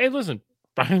and hey, listen,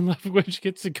 Brian Leftwich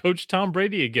gets to coach Tom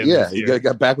Brady again. Yeah, this he year.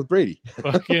 got back with Brady.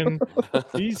 Fucking,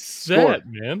 he's set,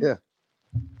 man. Yeah,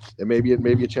 and maybe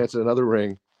a chance at another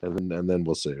ring, and then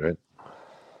we'll see, right?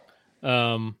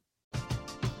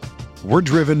 We're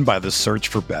driven by the search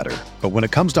for better, but when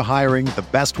it comes to hiring, the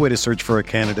best way to search for a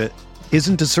candidate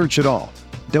isn't to search at all.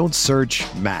 Don't search.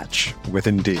 Match with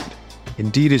Indeed.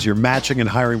 Indeed is your matching and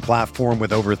hiring platform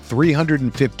with over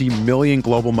 350 million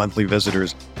global monthly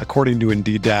visitors, according to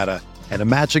Indeed data, and a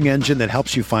matching engine that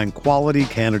helps you find quality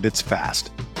candidates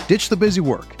fast. Ditch the busy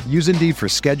work. Use Indeed for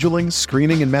scheduling,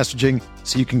 screening, and messaging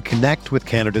so you can connect with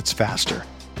candidates faster.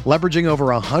 Leveraging over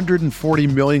 140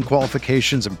 million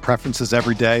qualifications and preferences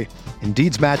every day,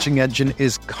 Indeed's matching engine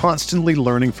is constantly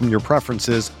learning from your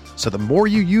preferences, so the more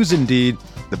you use Indeed,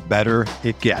 the better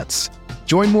it gets.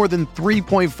 Join more than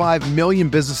 3.5 million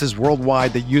businesses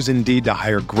worldwide that use Indeed to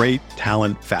hire great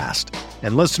talent fast.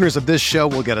 And listeners of this show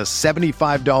will get a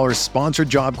 $75 sponsored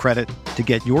job credit to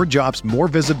get your jobs more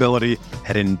visibility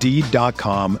at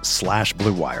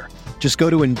Indeed.com/Blue Wire. Just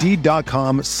go to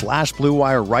Indeed.com/Blue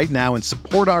Wire right now and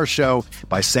support our show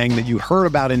by saying that you heard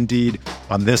about Indeed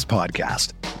on this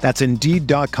podcast. That's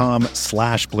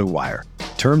Indeed.com/Blue Wire.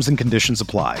 Terms and conditions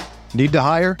apply. Need to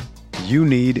hire? You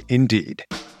need Indeed.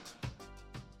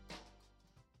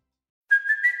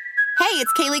 Hey,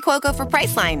 it's Kaylee Cuoco for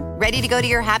Priceline. Ready to go to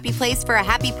your happy place for a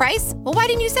happy price? Well, why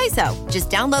didn't you say so? Just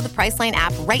download the Priceline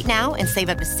app right now and save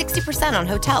up to 60% on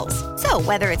hotels. So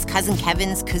whether it's Cousin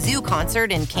Kevin's Kazoo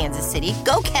Concert in Kansas City,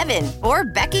 go Kevin, or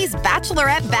Becky's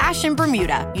Bachelorette Bash in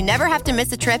Bermuda, you never have to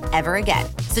miss a trip ever again.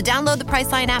 So download the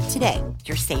Priceline app today.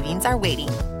 Your savings are waiting.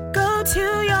 Go to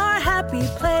your happy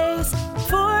place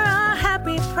for a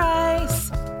happy price.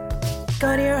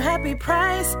 Go to your happy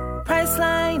price,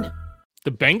 Priceline.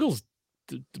 The Bengals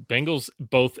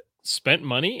both spent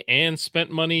money and spent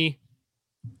money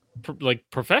like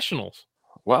professionals.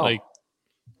 Wow.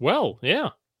 Yeah.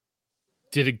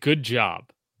 Did a good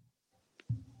job.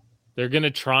 They're going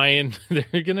to try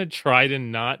to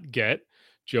not get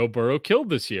Joe Burrow killed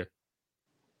this year.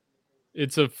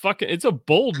 It's a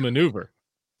bold maneuver.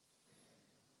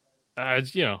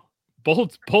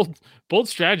 Bold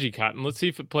strategy, Cotton. Let's see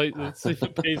if it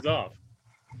pays off.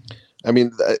 I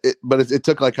mean, it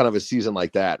took like kind of a season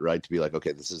like that, right, to be like,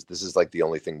 okay, this is like the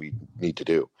only thing we need to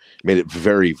do. Made it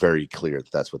very, very clear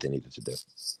that that's what they needed to do.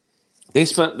 They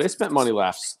spent money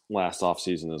last off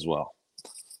season as well.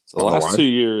 So the last 2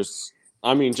 years,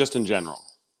 I mean, just in general,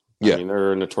 yeah, I mean,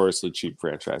 they're a notoriously cheap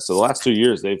franchise. So the last 2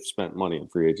 years, they've spent money in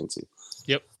free agency.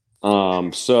 Yep.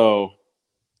 So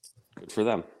good for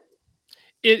them.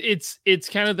 It's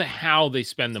kind of the how they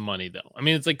spend the money, though. I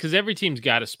mean, it's like because every team's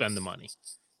got to spend the money.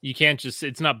 You can't just,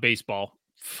 it's not baseball.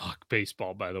 Fuck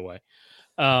baseball, by the way.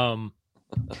 Oh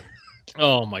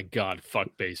my God. Fuck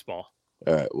baseball.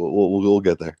 All right. We'll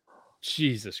get there.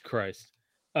 Jesus Christ.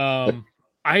 I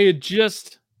had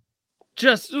just,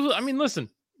 I mean,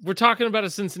 listen, we're talking about a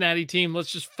Cincinnati team.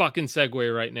 Let's just fucking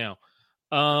segue right now.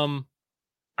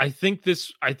 I think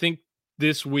this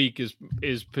week is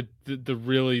the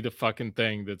really the fucking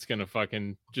thing that's going to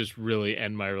fucking just really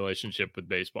end my relationship with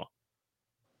baseball.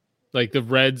 Like the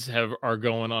Reds are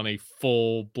going on a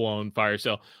full blown fire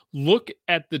sale. Look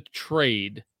at the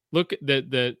trade. Look,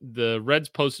 the Reds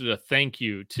posted a thank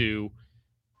you to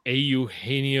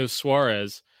Eugenio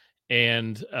Suarez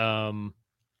and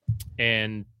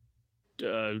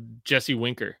Jesse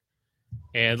Winker,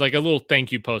 and like a little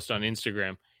thank you post on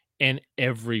Instagram. And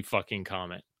every fucking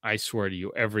comment, I swear to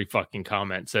you, every fucking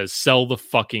comment says sell the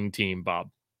fucking team,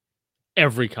 Bob.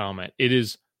 Every comment. It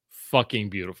is fucking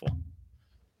beautiful.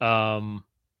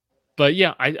 But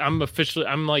yeah, I'm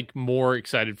like more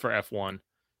excited for F1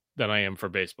 than I am for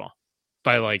baseball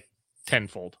by like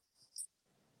tenfold.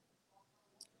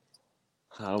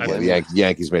 The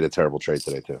Yankees made a terrible trade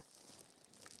today too.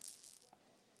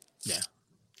 Yeah.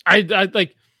 I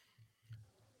like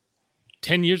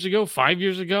 10 years ago, 5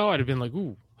 years ago, I'd have been like,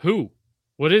 ooh, who?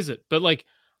 What is it? But like,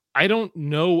 I don't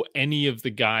know any of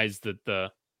the guys that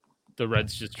the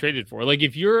Reds just traded for. Like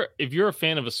if you're a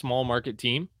fan of a small market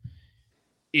team,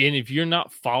 and if you're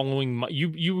not following,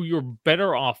 you're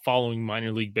better off following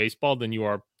minor league baseball than you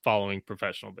are following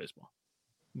professional baseball,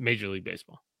 Major League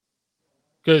Baseball,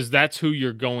 because that's who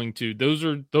you're going to. Those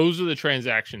are the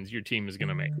transactions your team is going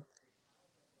to make.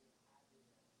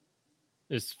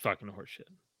 It's fucking horseshit.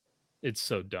 It's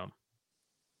so dumb.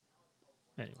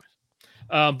 Anyways,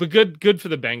 but good for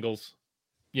the Bengals.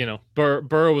 You know,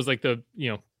 Burrow was like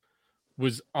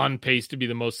was on pace to be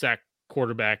the most sacked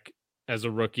quarterback as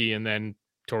a rookie, and then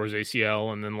tore his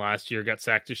ACL, and then last year got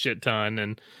sacked a shit ton,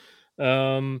 and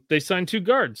they signed 2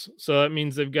 guards, so that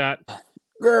means they've got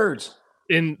guards.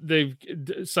 And they've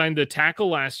signed the tackle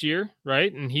last year,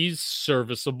 right? And he's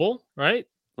serviceable, right?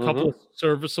 A couple of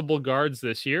serviceable guards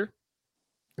this year.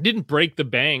 Didn't break the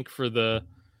bank for the,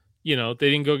 they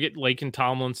didn't go get Laken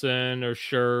Tomlinson or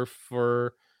Scherf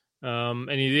or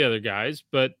any of the other guys,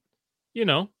 but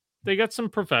they got some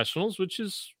professionals, which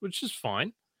is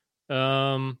fine.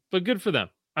 But good for them.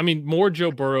 I mean, more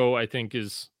Joe Burrow, I think,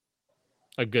 is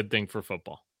a good thing for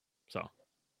football. So,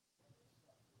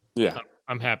 yeah,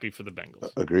 I'm happy for the Bengals.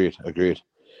 Agreed.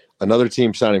 Another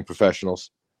team signing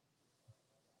professionals.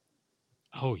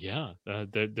 Oh yeah,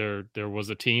 there was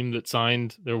a team that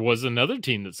signed. There was another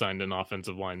team that signed an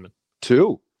offensive lineman.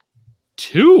 Two.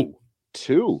 I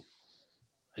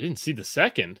didn't see the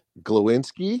second.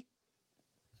 Glowinski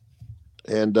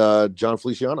and John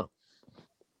Feliciano.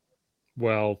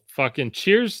 Well, fucking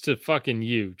cheers to fucking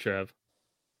you, Trev.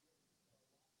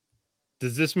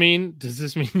 Does this mean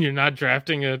you're not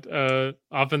drafting a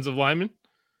offensive lineman?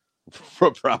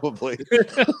 Probably.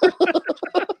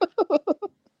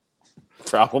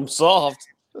 Problem solved.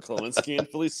 Glowinski and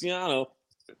Feliciano.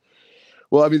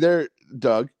 Well, I mean, they're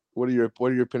Doug. What are your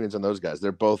opinions on those guys?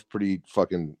 They're both pretty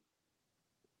fucking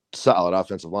solid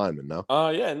offensive linemen, no?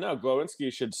 Yeah, no.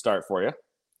 Glowinski should start for you.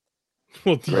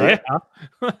 Well, Right?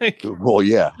 yeah. Well,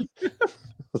 yeah.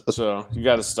 So you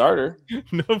got a starter.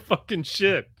 No fucking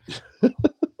shit.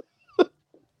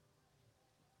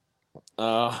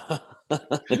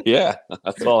 Yeah,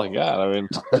 that's all I got. I mean,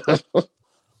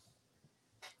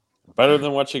 better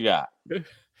than what you got.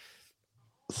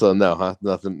 So no, huh?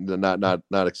 Nothing.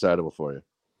 Not excitable for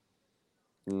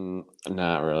you.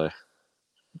 Not really.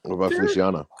 What about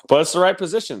Feliciano? But it's the right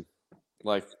position.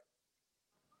 Like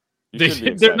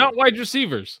They're not wide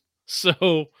receivers,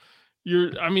 so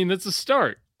that's a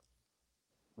start.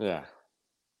 Yeah.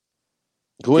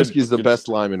 Glowinski's the best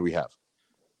lineman we have.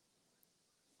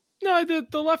 No,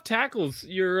 the left tackles.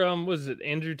 Your was it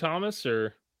Andrew Thomas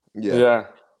or? Yeah.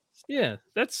 Yeah,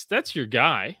 that's your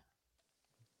guy.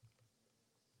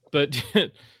 But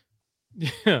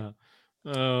yeah,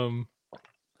 you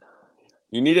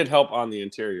needed help on the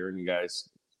interior, and you guys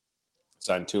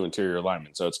signed 2 interior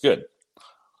linemen, so it's good.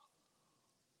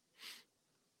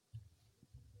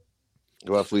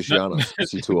 Go about Feliciano.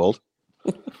 Is he too old?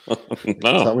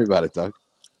 No. Tell me about it, Doug.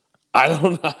 I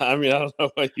don't know. I mean, I don't know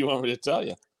what you want me to tell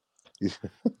you.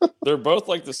 They're both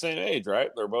like the same age, right?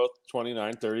 They're both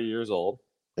 29, 30 years old.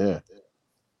 Yeah.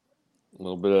 A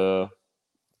little bit of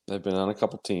they've been on a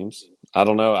couple teams. I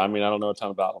don't know. I mean, I don't know a ton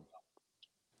about them.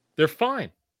 they're fine.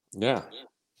 Yeah.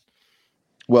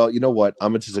 Well, you know what?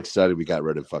 I'm just excited we got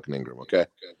rid of fucking Ingram, okay?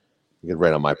 You get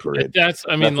right on my parade. That's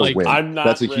a win. I'm not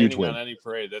That's a huge win. on any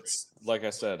parade. That's like I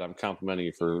said, I'm complimenting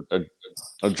you for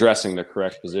addressing the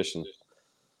correct position.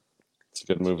 It's a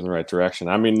good move in the right direction.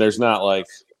 I mean, there's not like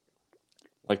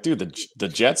dude, the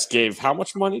Jets gave how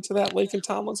much money to that Laken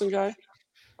Tomlinson guy?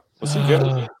 Was he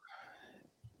good?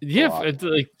 Yeah, it's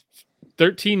like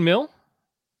 13 mil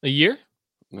a year.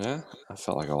 Yeah, I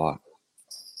felt like a lot.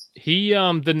 He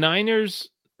the Niners,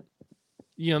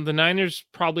 the Niners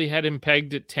probably had him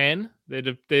pegged at 10.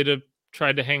 They'd have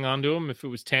tried to hang on to him if it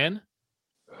was 10.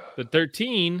 But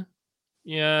 13,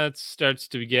 yeah, it starts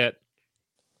to get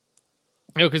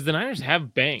because the Niners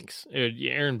have Banks,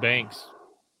 Aaron Banks,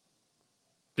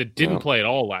 that didn't play at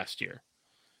all last year.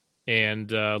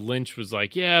 And Lynch was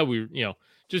like, yeah,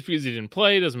 just because he didn't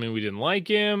play doesn't mean we didn't like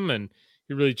him, and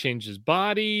he really changed his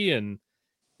body, and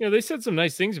they said some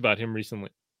nice things about him recently.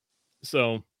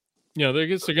 So, I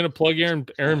guess they're going to plug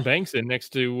Aaron Banks in next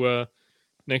to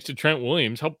Trent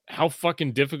Williams. How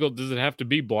fucking difficult does it have to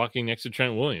be blocking next to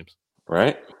Trent Williams?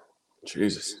 Right?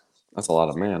 Jesus, that's a lot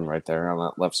of man right there on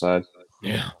that left side.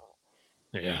 Yeah.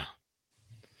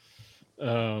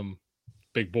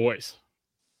 Big boys.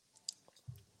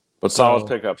 But solid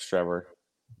pickups, Trevor.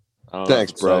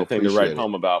 Thanks, bro. Anything to Appreciate write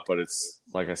home about, but it's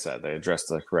like I said, they addressed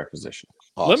the correct position.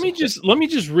 Awesome. Let me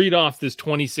just read off this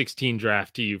 2016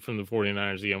 draft to you from the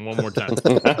 49ers again one more time.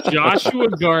 Joshua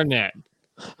Garnett,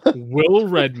 Will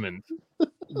Redmond,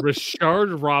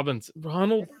 Rashard Robinson,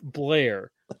 Ronald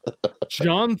Blair,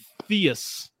 John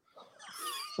Theus,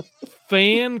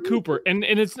 Fan Cooper, and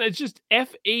it's just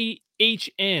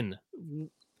FAHN,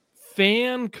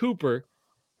 Fan Cooper,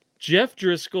 Jeff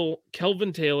Driscoll,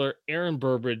 Kelvin Taylor, Aaron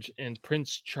Burbridge, and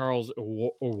Prince Charles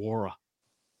Aurora.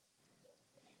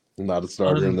 Not a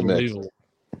starter in the mix.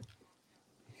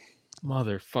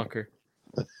 Motherfucker.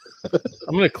 I'm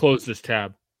going to close this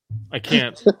tab. I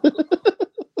can't.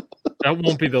 That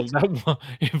won't be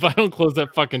if I don't close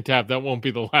that fucking tab, that won't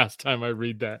be the last time I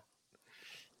read that.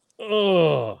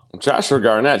 Oh. Joshua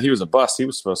Garnett, he was a bust.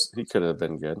 He could have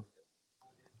been good.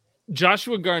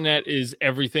 Joshua Garnett is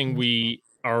everything we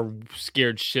are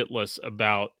scared shitless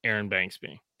about Aaron Banks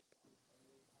being.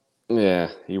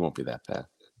 Yeah, he won't be that bad.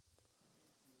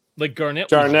 Like Garnett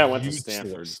went to useless.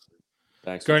 Stanford.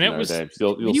 Thanks. Garnett was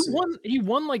You'll see. He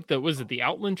won like the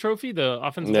Outland Trophy, the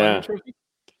offensive lineman trophy.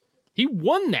 He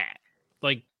won that,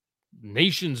 like,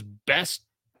 nation's best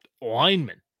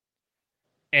lineman,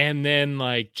 and then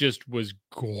like just was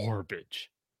garbage.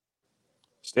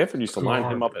 Stanford used to line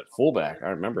him up at fullback. I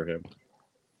remember him.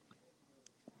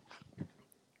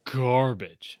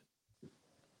 Garbage.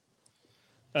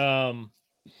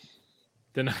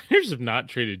 The Niners have not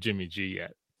traded Jimmy G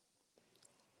yet.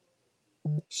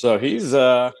 So he's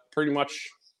pretty much,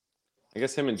 I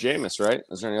guess, him and Jameis, right?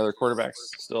 Is there any other quarterbacks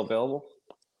still available?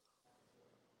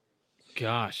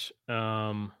 Gosh,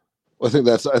 I think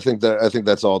that's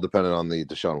all dependent on the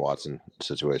Deshaun Watson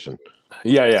situation.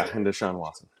 Yeah, and Deshaun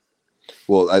Watson.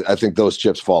 Well, I think those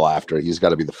chips fall after. He's got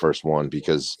to be the first one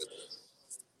because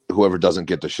whoever doesn't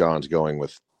get Deshaun's going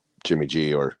with Jimmy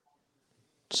G or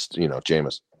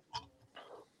Jameis.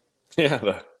 Yeah,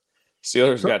 the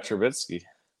Steelers got Trubisky,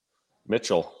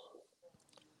 Mitchell,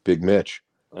 Big Mitch,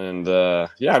 and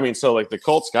I mean, so like the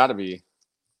Colts got to be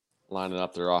lining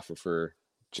up their offer for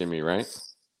Jimmy, right?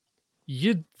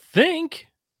 You'd think.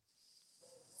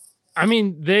 I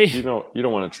mean, you don't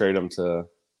want to trade him to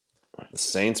the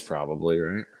Saints, probably,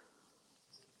 right?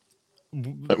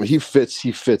 I mean, he fits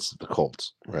the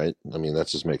Colts, right? I mean, that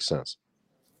just makes sense.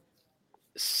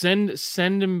 Send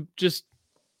him just.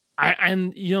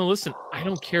 Listen, I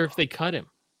don't care if they cut him,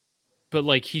 but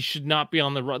like he should not be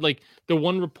on the run. Like the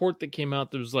one report that came out,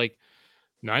 there was like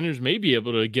Niners may be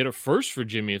able to get a first for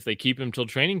Jimmy if they keep him till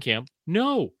training camp.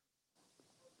 No.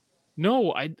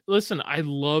 I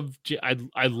love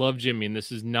Jimmy, and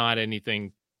this is not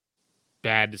anything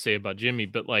bad to say about Jimmy,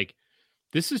 but like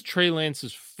this is Trey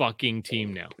Lance's fucking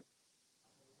team now,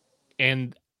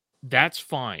 and that's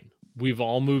fine. We've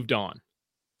all moved on.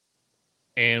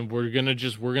 And we're gonna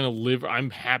live. I'm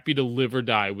happy to live or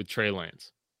die with Trey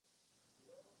Lance.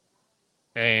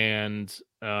 And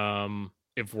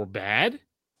if we're bad,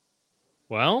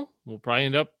 well, we'll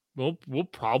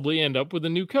probably end up with a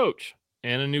new coach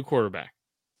and a new quarterback,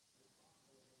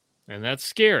 and that's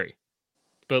scary.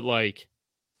 But like,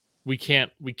 we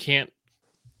can't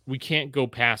go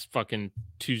past fucking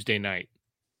Tuesday night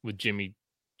with Jimmy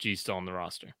G still on the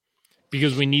roster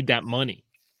because we need that money.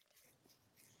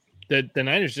 The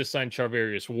Niners just signed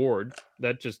Charvarius Ward.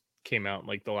 That just came out in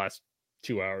like the last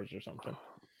 2 hours or something.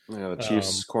 Yeah, the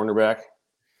Chiefs cornerback.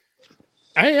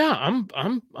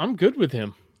 I'm good with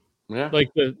him. Yeah, like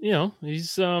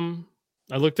he's I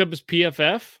looked up his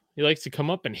PFF. He likes to come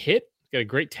up and hit. Got a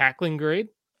great tackling grade.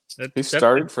 He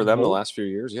started for them the last few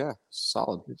years. Yeah,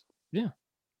 solid. Yeah,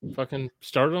 fucking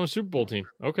started on a Super Bowl team.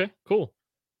 Okay, cool.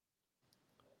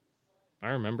 I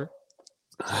remember.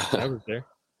 I was there.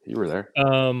 You were there.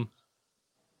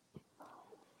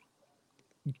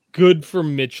 Good for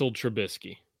Mitchell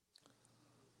Trubisky.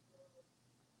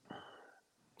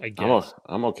 I guess.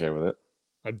 I'm okay with it.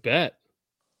 I bet.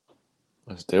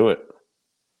 Let's do it.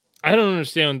 I don't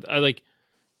understand. The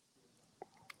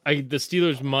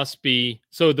Steelers must be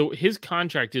his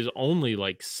contract is only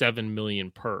like $7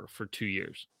 million for 2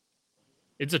 years.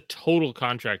 It's a total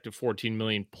contract of $14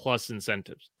 million plus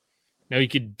incentives. Now you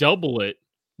could double it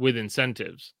with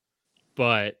incentives,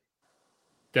 but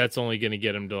that's only going to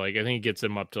get him to I think it gets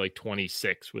him up to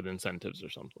 26 with incentives or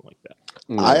something like that.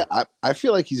 I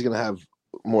feel like he's going to have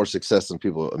more success than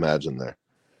people imagine there.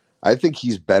 I think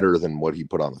he's better than what he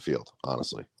put on the field,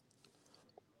 honestly.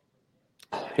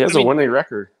 He has a winning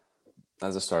record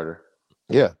as a starter.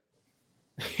 Yeah.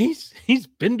 He's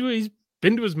been to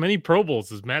as many Pro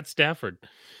Bowls as Matt Stafford.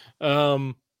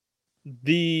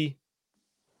 We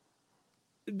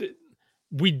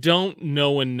don't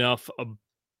know enough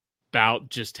about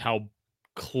just how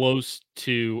close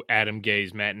to Adam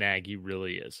Gase Matt Nagy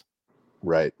really is.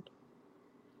 Right.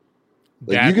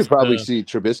 You could probably see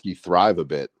Trubisky thrive a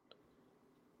bit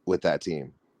with that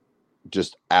team,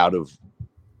 just out of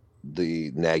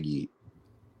the Nagy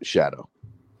shadow.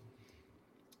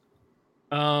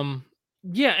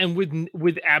 Yeah, and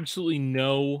with absolutely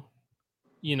no,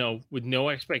 with no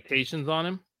expectations on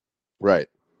him. Right.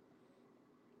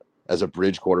 As a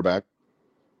bridge quarterback.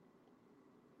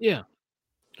 Yeah.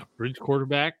 A bridge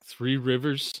quarterback, Three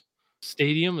Rivers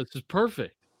Stadium. This is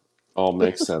perfect. All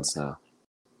makes sense now.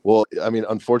 Well, I mean,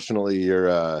 unfortunately,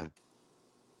 your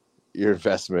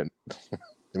investment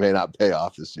may not pay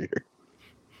off this year.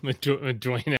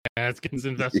 Dwayne Haskins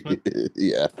investment.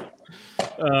 Yeah.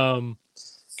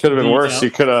 Could have been worse.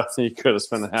 You could have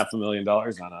spent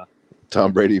 $500,000 on a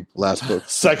Tom Brady last book.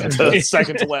 second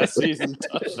to last season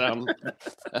touchdown.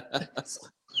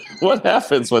 What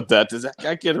happens with that? Does that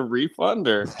guy get a refund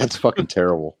or That's fucking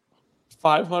terrible.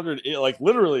 500? Like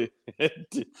literally,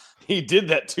 he did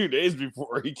that 2 days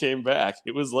before he came back.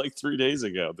 It was like 3 days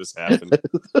ago. This happened.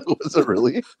 Was it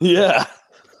really? Yeah.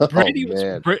 Brady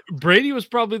man. Brady was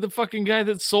probably the fucking guy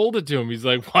that sold it to him. He's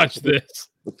like, watch this.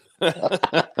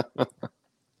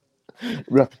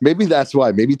 Maybe that's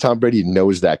why. Maybe Tom Brady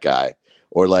knows that guy,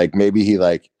 or like maybe he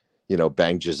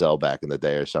banged Giselle back in the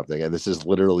day or something. And this is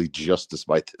literally just to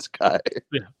spite this guy.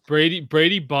 Yeah,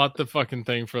 Brady bought the fucking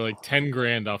thing for like 10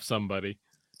 grand off somebody,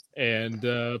 and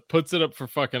puts it up for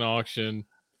fucking auction,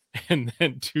 and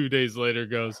then 2 days later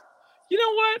goes, you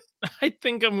know what? I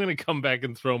think I'm gonna come back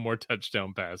and throw more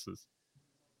touchdown passes.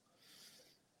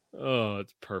 Oh,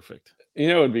 it's perfect. You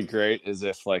know what would be great is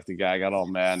if like the guy got all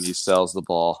mad and he sells the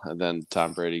ball and then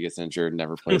Tom Brady gets injured and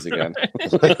never plays again.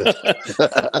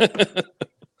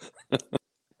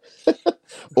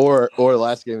 or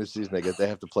last game of the season they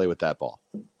have to play with that ball.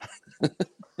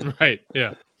 Right,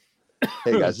 yeah.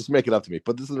 Hey guys, just make it up to me.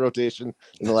 Put this in the rotation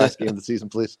in the last game of the season,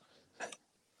 please.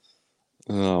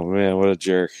 Oh man, what a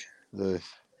jerk.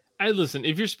 I listen,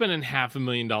 if you're spending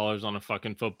 $500,000 on a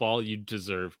fucking football, you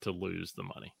deserve to lose the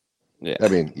money. Yeah. I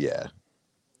mean, yeah.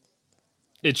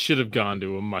 It should have gone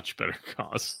to a much better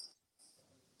cause.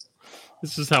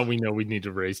 This is how we know we need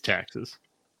to raise taxes.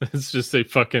 It's just a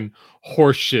fucking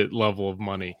horseshit level of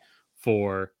money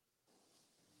for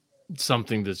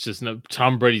something that's just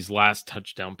Tom Brady's last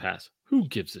touchdown pass. Who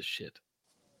gives a shit?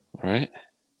 Right?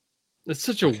 It's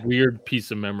such a weird piece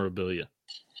of memorabilia.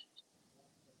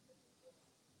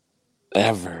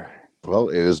 Ever. Well,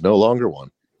 it is no longer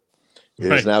one. It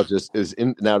Right. is now just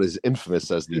now it is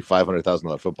infamous as the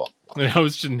 $500,000 football. Now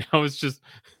it's just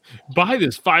buy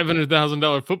this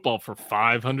 $500,000 football for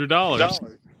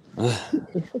 $500.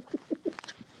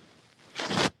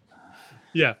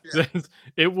 Yeah,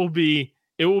 it will be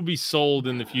sold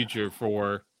in the future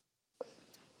for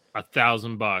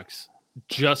 $1,000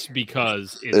 just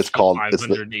because it's called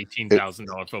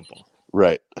 $518,000 football.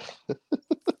 Right.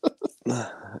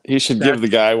 He should give the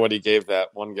guy what he gave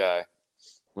that one guy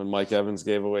when Mike Evans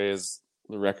gave away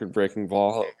the record-breaking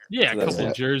ball. Yeah, a couple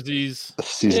of jerseys.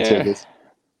 Season tickets.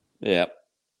 Yeah.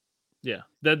 Yeah,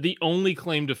 that the only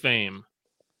claim to fame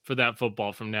for that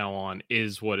football from now on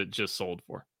is what it just sold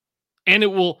for, and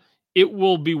it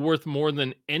will be worth more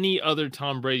than any other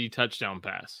Tom Brady touchdown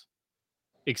pass,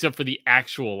 except for the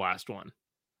actual last one.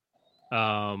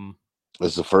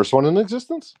 Is the first one in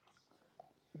existence?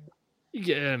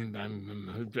 Yeah,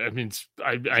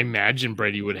 I imagine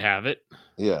Brady would have it.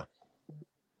 Yeah.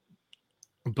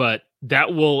 But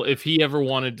that will, if he ever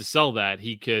wanted to sell that,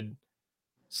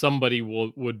 somebody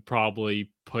would probably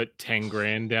put 10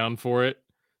 grand down for it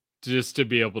just to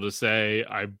be able to say,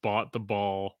 I bought the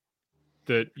ball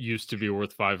that used to be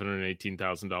worth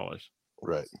 $518,000.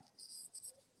 Right.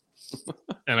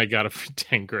 And I got it for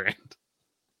 10 grand.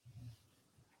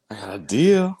 I got a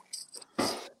deal.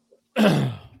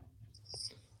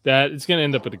 That it's going to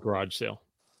end up at a garage sale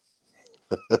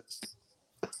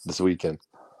This weekend.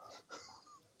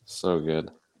 So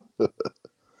good.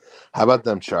 How about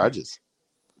them Chargers?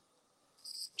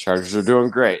 Chargers are doing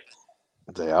great.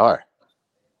 They are.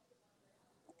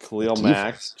 Khalil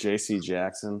Mack, J.C.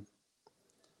 Jackson.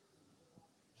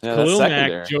 Yeah, Khalil that's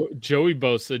Mack, secondary. Joey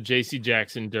Bosa, J.C.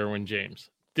 Jackson, Derwin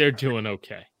James. They're doing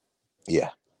okay. Yeah.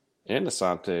 And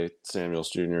Asante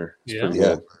Samuels Jr. It's Yeah. pretty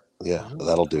Yeah. good. Yeah.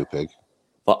 That'll do, Pig.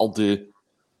 That'll do.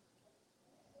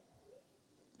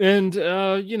 And,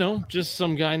 just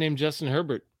some guy named Justin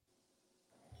Herbert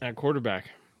at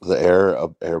quarterback. The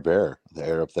air bear. The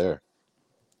air up there.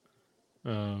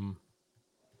 God,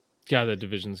 that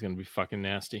division is going to be fucking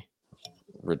nasty.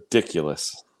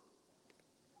 Ridiculous.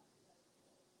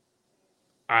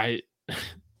 Well,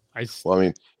 I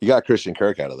mean, you got Christian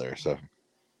Kirk out of there, so.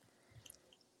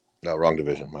 No, wrong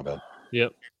division. My bad.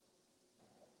 Yep.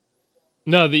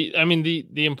 No,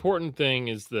 the important thing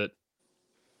is that,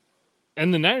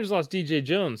 and the Niners lost DJ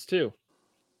Jones too.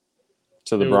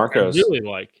 To the Broncos. Who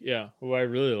I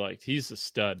really liked. He's a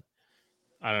stud.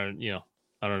 I don't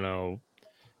know,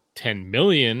 10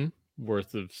 million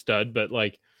worth of stud, but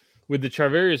like with the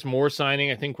Charvarius Moore signing,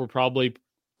 I think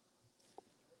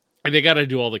they got to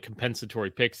do all the compensatory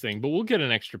picks thing, but we'll get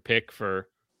an extra pick for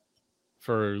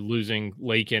losing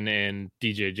Lakin and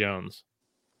DJ Jones.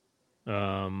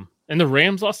 And the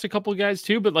Rams lost a couple guys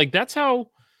too, but like that's how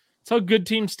good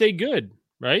teams stay good,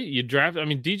 right? You draft. I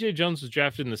mean, DJ Jones was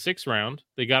drafted in the 6th round.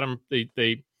 They got him.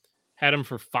 They had him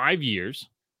for 5 years,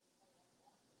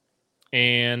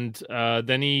 and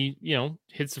then he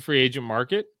hits the free agent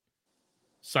market,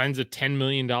 signs a $10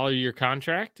 million a year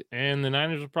contract, and the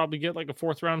Niners will probably get like a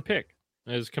 4th round pick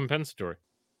as compensatory.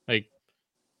 Like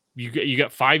you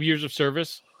got 5 years of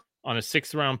service on a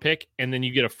 6th round pick, and then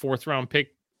you get a 4th round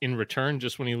pick in return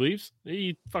just when he leaves.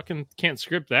 You fucking can't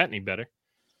script that any better.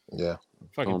 Yeah.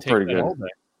 Fucking take pretty that good. all day.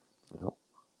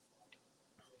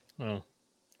 Yep.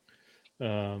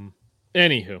 Oh.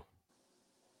 Anywho,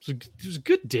 it was a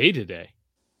good day today.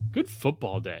 Good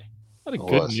football day. A lot of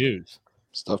good news.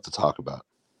 Stuff to talk about.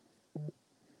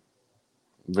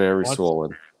 Very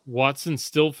swollen. Watson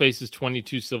still faces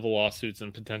 22 civil lawsuits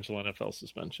and potential NFL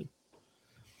suspension.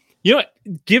 You know what?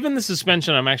 Given the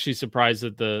suspension, I'm actually surprised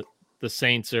that the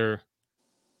Saints are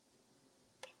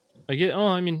like,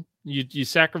 I mean, you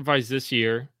sacrifice this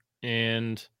year,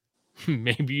 and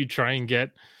maybe you try and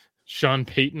get Sean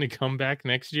Payton to come back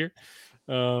next year.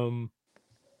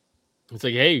 It's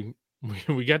like, hey,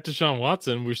 we got Deshaun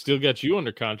Watson. We still got you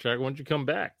under contract. Why don't you come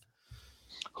back?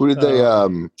 Who did they?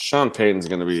 Sean Payton's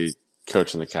going to be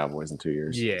coaching the Cowboys in 2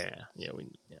 years. Yeah.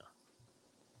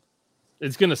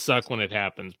 It's going to suck when it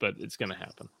happens, but it's going to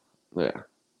happen. Yeah.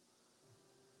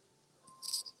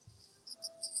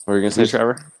 What were you going to say,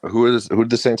 Trevor? Who did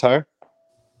the Saints hire?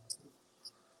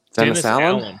 Dennis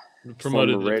Allen?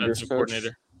 Promoted Former Raiders defensive coach.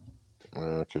 coordinator.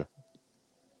 Okay.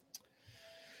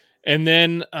 And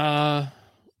then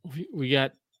we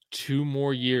got 2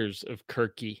 more years of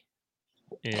Kirky.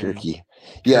 Kirky.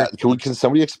 Yeah. Can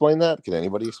somebody explain that? Can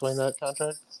anybody explain that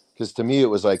contract? Because to me, it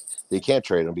was like they can't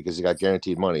trade him because he got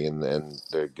guaranteed money and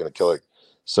they're going to kill it.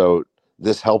 So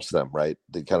this helps them, right?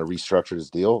 They kind of restructured his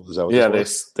deal. Is that what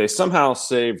they somehow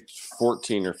saved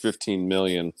 14 or 15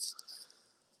 million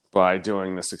by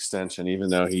doing this extension, even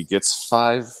though he gets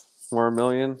 5 more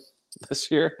million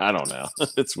this year. I don't know.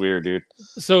 It's weird, dude.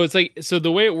 So it's like,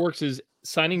 the way it works is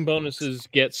signing bonuses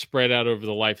get spread out over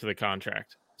the life of the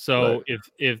contract. So Right.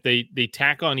 if they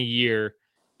tack on a year,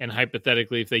 and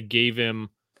hypothetically, if they gave him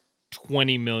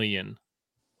 20 million,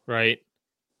 right,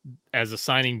 as a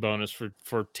signing bonus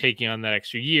for taking on that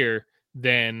extra year,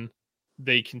 then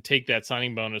they can take that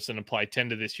signing bonus and apply 10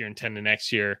 to this year and 10 to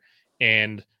next year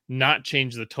and not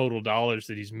change the total dollars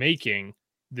that he's making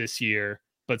this year,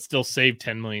 but still save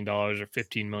 $10 million or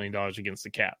 $15 million against the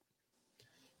cap.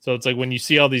 So it's like when you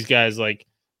see all these guys like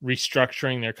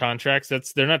restructuring their contracts,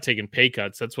 they're not taking pay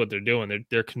cuts. That's what they're doing.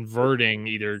 They're converting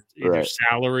either Right.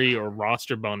 salary or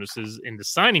roster bonuses into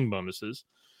signing bonuses.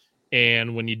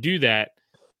 And when you do that,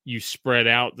 you spread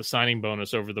out the signing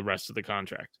bonus over the rest of the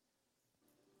contract.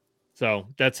 So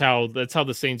that's how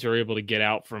the Saints are able to get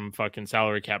out from fucking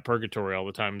salary cap purgatory all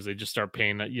the time, is they just start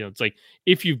paying that. It's like,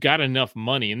 if you've got enough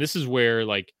money, and this is where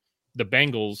like the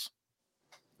Bengals,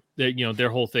 their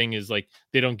whole thing is like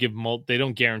they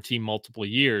don't guarantee multiple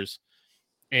years.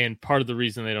 And part of the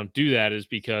reason they don't do that is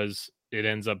because it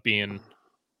ends up being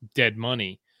dead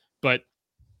money. But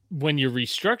when you're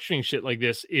restructuring shit like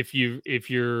this, if you've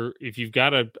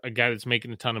got a guy that's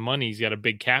making a ton of money, he's got a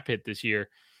big cap hit this year,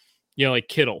 like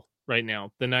Kittle right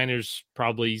now, the Niners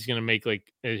he's going to make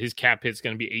like his cap hit's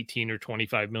going to be 18 or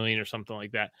 25 million or something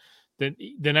like that. The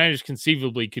Niners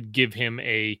conceivably could give him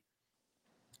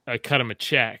cut him a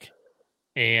check,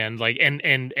 and like,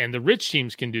 and the rich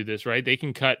teams can do this, right? They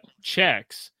can cut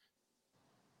checks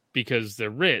because they're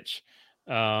rich,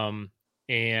 and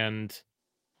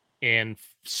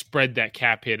spread that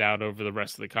cap hit out over the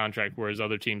rest of the contract. Whereas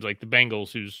other teams like the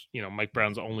Bengals, who's, Mike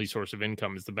Brown's only source of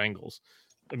income is the Bengals.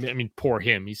 I mean, poor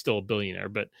him. He's still a billionaire,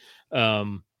 but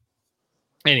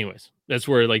anyways, that's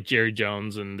where like Jerry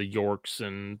Jones and the Yorks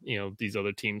and, these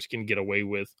other teams can get away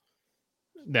with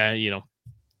that,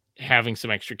 having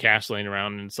some extra cash laying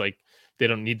around. And it's like, they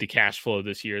don't need the cash flow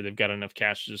this year. They've got enough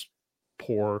cash to just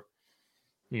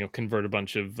convert a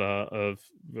bunch of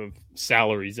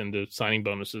salaries into signing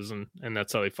bonuses, and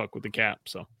that's how they fuck with the cap.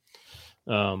 So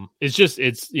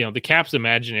it's the cap's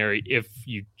imaginary if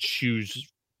you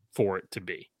choose for it to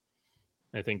be,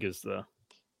 I think, is the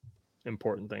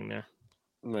important thing there.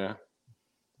 Yeah.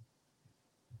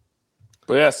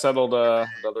 But yeah, settled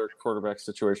another quarterback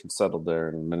situation settled there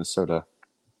in Minnesota.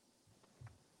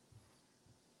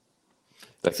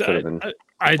 That could have been.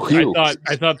 I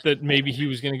thought that maybe he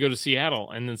was going to go to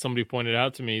Seattle, and then somebody pointed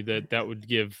out to me that would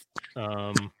give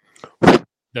the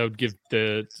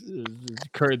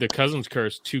Cousins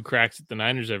curse 2 cracks at the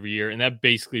Niners every year, and that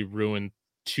basically ruined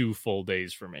 2 full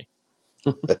days for me.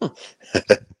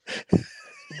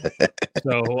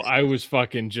 So I was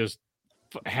fucking just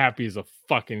happy as a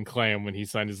fucking clam when he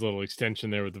signed his little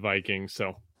extension there with the Vikings.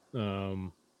 So,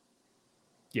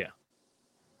 yeah,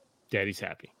 Daddy's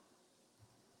happy.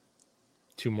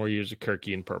 2 more years of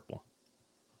Kirky in purple.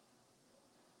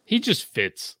 He just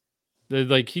fits.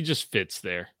 Like he just fits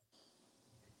there.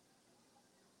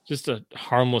 Just a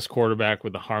harmless quarterback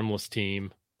with a harmless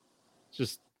team.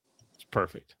 It's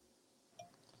perfect.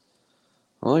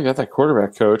 Well, you got that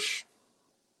quarterback coach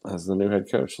as the new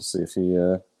head coach. We'll see if he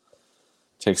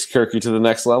takes Kirky to the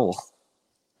next level.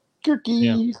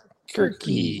 Kirky.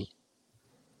 Kirky.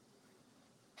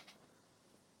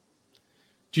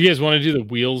 Do you guys want to do the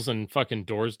wheels and fucking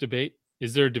doors debate?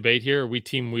 Is there a debate here? Are we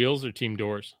team wheels or team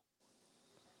doors?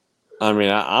 I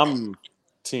mean, I'm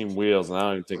team wheels, and I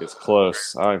don't even think it's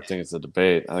close. I don't even think it's a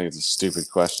debate. I think it's a stupid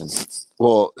question.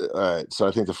 Well, all right. So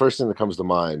I think the first thing that comes to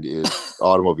mind is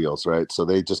automobiles, right? So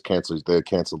they just canceled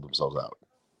themselves out.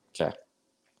 Okay.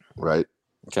 Right?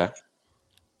 Okay.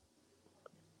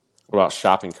 What about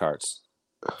shopping carts?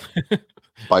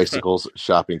 Bicycles,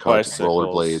 shopping carts, Bicycles,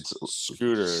 rollerblades,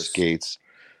 scooters, skates.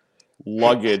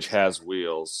 Luggage has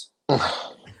wheels.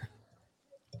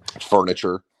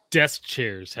 Furniture. Desk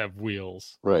chairs have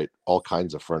wheels. Right. All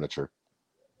kinds of furniture.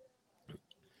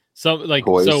 So like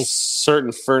Toys. so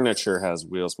Certain furniture has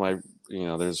wheels.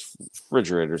 There's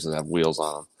refrigerators that have wheels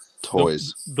on them.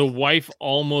 Toys. The wife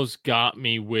almost got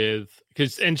me with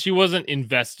and she wasn't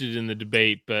invested in the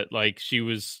debate, but like she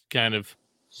got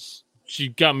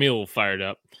me a little fired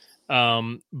up.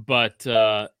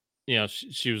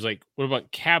 She was like, what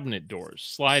about cabinet doors,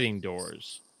 sliding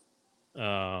doors?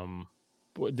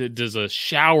 Does a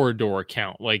shower door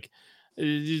count? Like,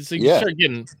 it's like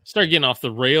you start getting off the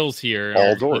rails here.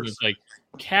 All doors. It's like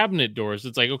cabinet doors.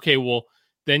 It's like, okay, well,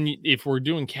 then if we're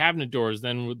doing cabinet doors,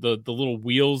 then with the little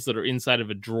wheels that are inside of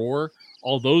a drawer,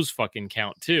 all those fucking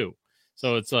count too.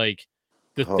 So it's like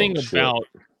the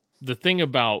thing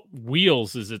about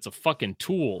wheels is it's a fucking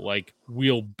tool, like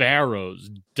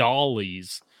wheelbarrows,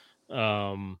 dollies,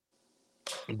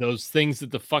 those things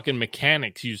that the fucking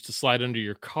mechanics use to slide under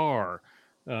your car.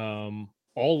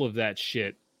 All of that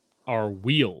shit are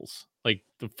wheels. Like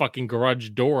the fucking garage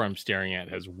door I'm staring at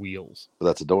has wheels. But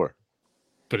that's a door.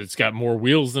 But it's got more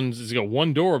wheels than it's got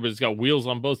one door, but it's got wheels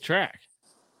on both tracks.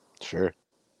 Sure.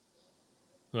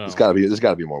 So, There's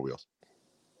gotta be more wheels.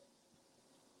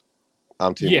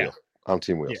 I'm team wheel. I'm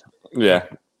team wheels. Yeah.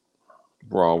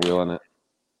 We're all wheeling it.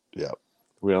 Yeah.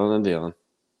 Wheeling and dealing.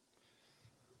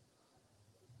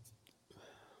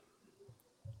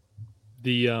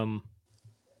 The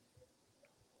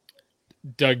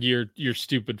Doug, you're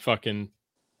stupid fucking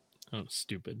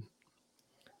stupid.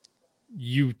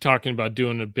 You talking about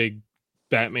doing a big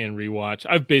Batman rewatch.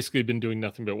 I've basically been doing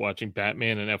nothing but watching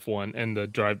Batman and F1 and the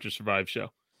Drive to Survive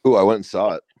show. Ooh, I went and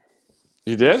saw it.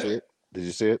 You did? Did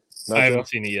you see it? I haven't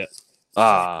seen it yet.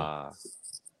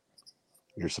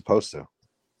 You're supposed to.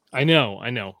 I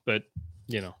know, but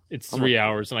it's 3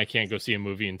 hours and I can't go see a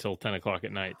movie until 10 o'clock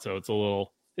at night. So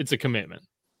it's a commitment.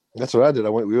 That's what I did.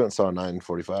 We went and saw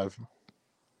 9:45.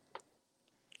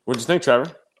 What'd you think,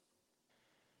 Trevor?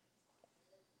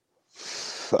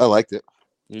 I liked it.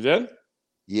 You did?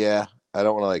 Yeah. I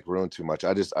don't want to ruin too much.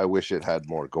 I wish it had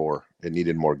more gore. It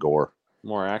needed more gore.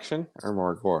 More action or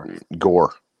more gore?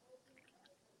 Gore.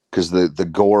 Because the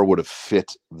gore would have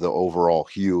fit the overall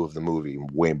hue of the movie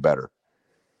way better.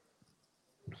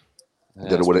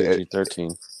 Yeah, it would have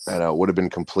PG-13. I know. It would have been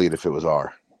complete if it was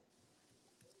R.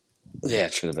 Yeah,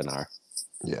 it should have been R.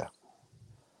 Yeah.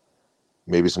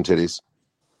 Maybe some titties.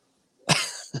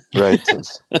 Right.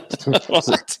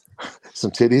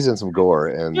 Some titties and some gore.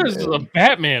 And this is a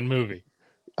Batman movie.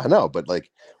 I know, but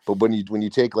when you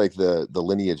take the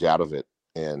lineage out of it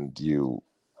and you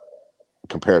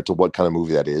compare it to what kind of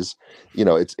movie that is,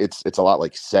 it's a lot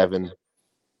like Seven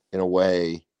in a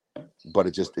way, but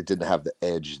it didn't have the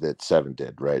edge that Seven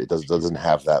did, right? It doesn't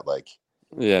have that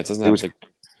it doesn't have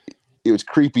it was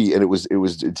creepy, and it was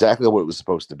exactly what it was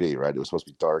supposed to be, right? It was supposed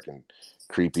to be dark and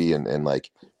creepy and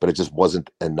but it just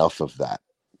wasn't enough of that,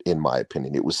 in my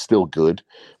opinion. It was still good,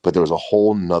 but there was a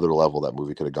whole nother level that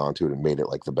movie could have gone to and made it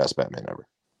the best Batman ever.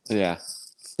 Yeah.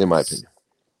 In my opinion.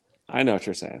 I know what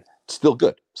you're saying. Still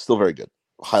good. Still very good.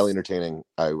 Highly entertaining.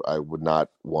 I would not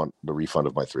want the refund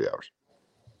of my 3 hours.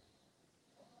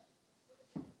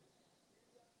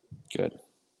 Good.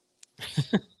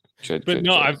 But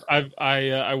no,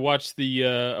 I watched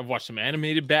I've watched some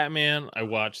animated Batman. I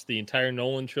watched the entire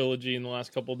Nolan trilogy in the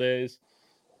last couple of days.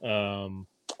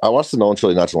 I watched the Nolan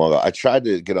trilogy not too long ago. I tried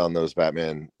to get on those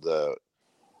Batman, the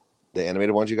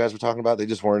animated ones you guys were talking about. They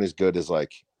just weren't as good as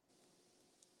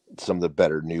some of the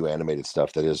better new animated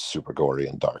stuff that is super gory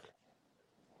and dark.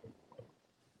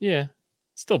 Yeah,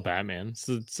 still Batman.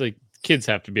 So it's like kids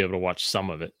have to be able to watch some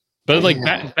of it. But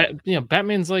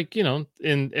Batman's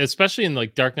in especially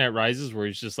in Dark Knight Rises, where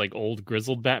he's just old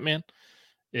grizzled Batman.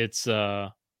 It's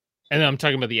and I'm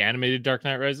talking about the animated Dark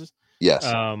Knight Rises. Yes.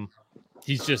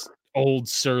 He's just old,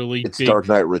 surly, It's big, Dark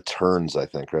Knight Returns, I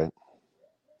think, right?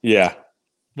 Yeah.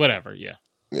 whatever. Yeah.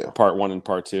 Part 1 and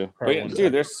part 2. Part But one,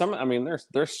 dude, there's some. I mean, there's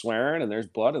swearing and there's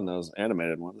blood in those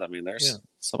animated ones. I mean, there's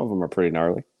some of them are pretty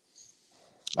gnarly.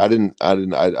 I did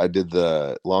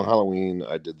the Long Halloween.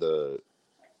 I did the.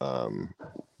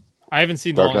 I haven't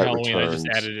seen Dark Long Knight Halloween. Returns. I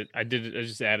just added it. I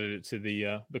just added it to the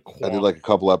I did like a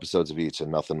couple episodes of each,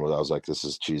 and nothing. I was like, this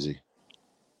is cheesy.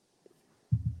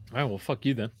 All right, well, fuck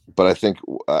you then. But I think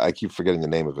I keep forgetting the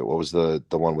name of it. What was the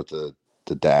one with the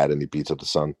dad and he beats up the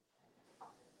son?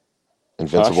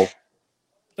 Invincible. Hush?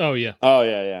 Oh yeah. Oh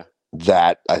yeah.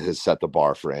 That has set the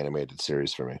bar for animated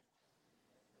series for me.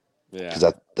 Yeah.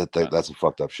 Because that's a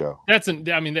fucked up show. That's an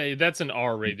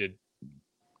R-rated.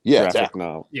 Yeah. Graphic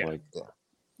novel. Yeah. Like,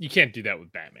 You can't do that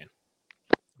with Batman.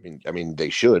 I mean, they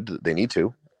should. They need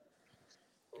to.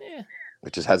 Yeah.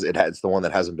 It just has. It's the one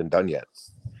that hasn't been done yet.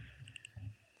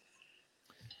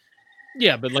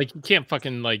 Yeah, but like you can't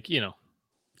fucking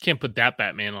can't put that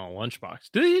Batman on a lunchbox.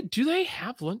 Do they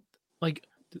have no?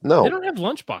 No, they don't have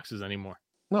lunchboxes anymore.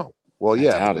 No. Well,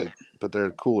 yeah, but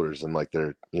they're coolers and like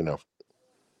they're way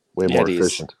more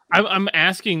efficient. I'm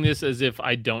asking this as if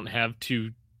I don't have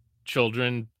two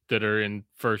children that are in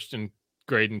first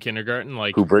grade and kindergarten,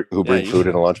 like who bring food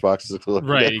in a lunchbox.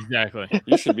 Right, exactly.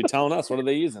 You should be telling us, what are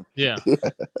they using? Yeah.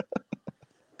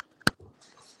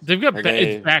 They've got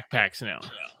it's backpacks now.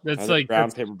 That's like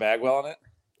brown paper Bagwell on it.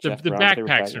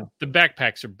 The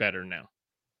backpacks are better now.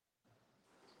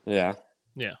 Yeah.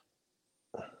 Yeah.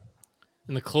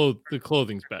 And the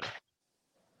clothing's better.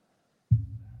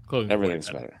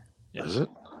 Everything's better. Yeah. Is it?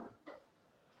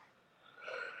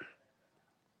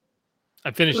 I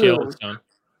finished Yellowstone.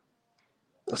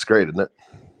 That's great, isn't it?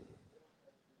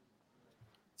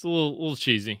 It's a little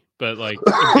cheesy, but like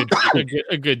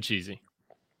a good cheesy.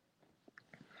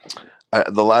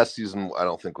 The last season I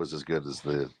don't think was as good as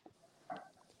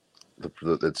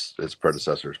its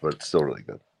predecessors, but it's still really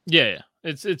good. Yeah.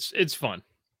 It's fun.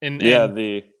 And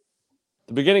the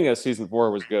beginning of season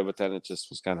 4 was good, but then it just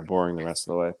was kind of boring the rest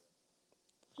of the way.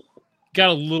 Got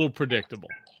a little predictable.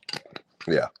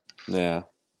 Yeah.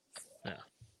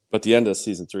 But the end of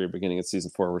season 3, beginning of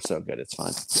season 4 were so good, it's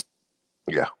fine.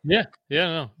 Yeah.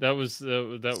 No, that was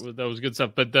good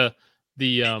stuff. But the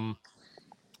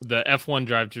F1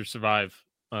 Drive to Survive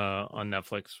on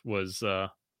Netflix was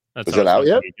is it out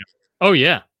yet? Oh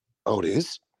yeah. Oh, it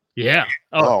is. Yeah.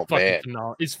 Oh man,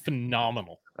 man, it's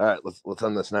phenomenal. All right, let's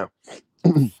end this now.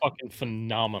 Fucking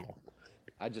phenomenal.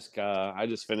 I just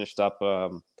finished up.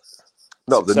 No,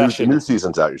 the new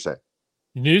season's out. You're saying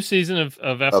new season of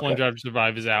F1 Drive to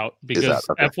Survive is out because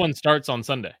F1 starts on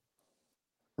Sunday.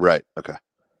 Right. Okay.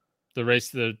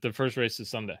 The first race is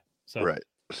Sunday. So right.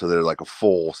 So they're like a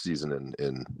full season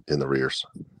in the rears.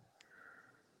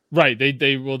 Right.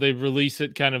 They release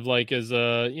it kind of like as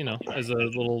a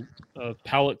little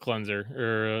palate cleanser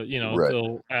or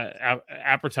little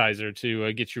appetizer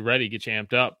to get you ready, get you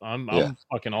amped up. I'm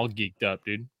fucking all geeked up,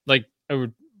 dude. Like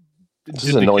This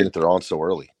is annoying that they're on so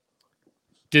early.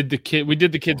 We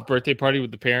did the kid's birthday party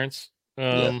with the parents,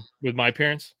 with my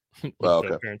parents.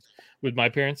 With my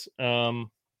parents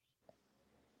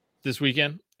this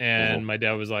weekend, and my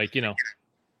dad was like,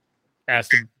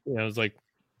 asked him, I was like,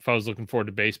 if I was looking forward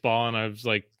to baseball, and I was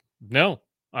like, no,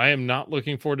 I am not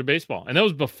looking forward to baseball, and that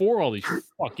was before all these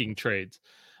fucking trades.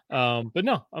 But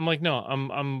no, I'm like, no,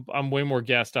 I'm way more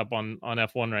gassed up on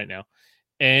F1 right now,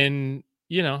 and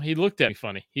he looked at me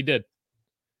funny. He did.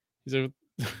 He's like,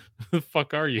 the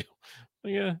fuck are you?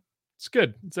 Like, yeah, it's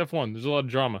good. It's F1. There's a lot of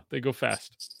drama. They go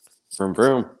fast. Vroom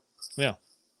vroom. Yeah.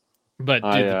 But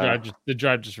dude, the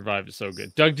drive to Survive is so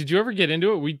good. Doug, did you ever get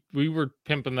into it? We were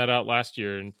pimping that out last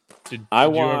year, and did I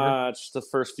watched the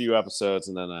first few episodes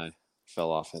and then I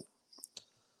fell off it.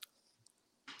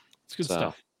 It's good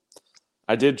stuff.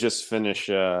 I did just finish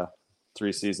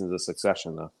 3 seasons of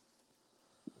Succession though.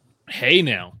 Hey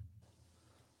now.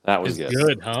 That was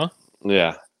good, huh?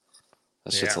 Yeah.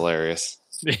 That shit's hilarious.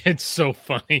 It's so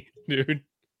funny, dude.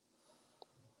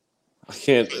 I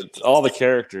can't. All the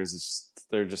characters,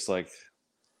 they're just like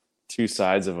two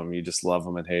sides of them. You just love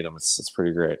them and hate them. It's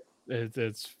pretty great.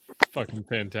 It's fucking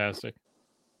fantastic.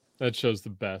 That show's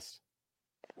the best.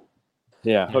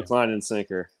 Yeah, hook, line, and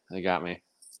sinker. They got me.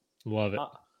 Love it.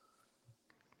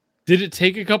 Did it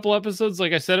take a couple episodes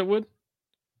like I said it would?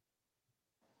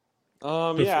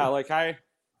 Yeah, like I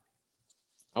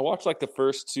watched like the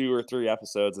first 2 or 3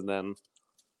 episodes and then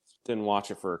didn't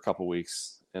watch it for a couple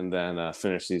weeks and then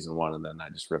finished season 1 and then I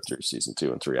just ripped through season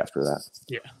 2 and 3 after that.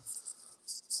 Yeah.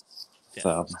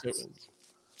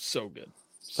 So good.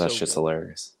 That's just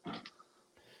hilarious.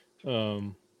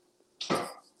 Yeah.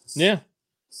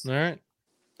 All right.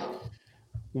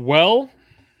 Well,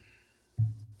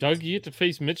 Doug, you get to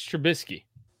face Mitch Trubisky.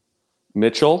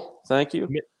 Mitchell, thank you.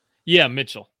 Yeah,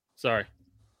 Mitchell. Sorry.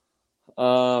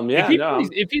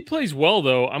 If he plays well,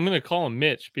 though, I'm going to call him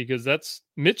Mitch because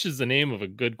Mitch is the name of a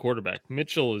good quarterback.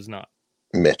 Mitchell is not.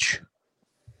 Mitch.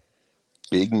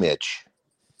 Big Mitch.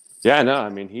 Yeah, no, I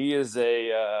mean, he's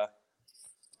an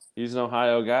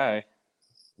Ohio guy.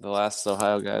 The last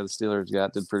Ohio guy the Steelers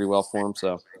got did pretty well for him,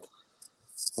 so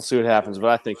we'll see what happens.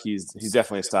 But I think he's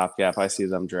definitely a stopgap. I see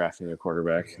them drafting a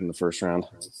quarterback in the first round.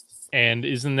 And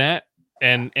isn't that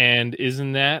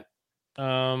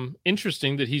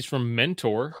interesting that he's from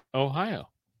Mentor, Ohio?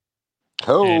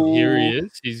 Oh, and here he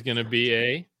is. He's going to be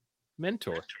a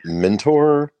mentor.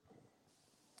 Mentor,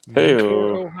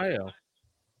 Ohio.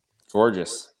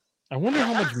 Gorgeous. I wonder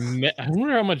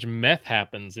how much meth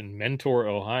happens in Mentor,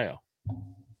 Ohio.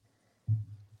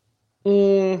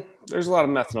 There's a lot of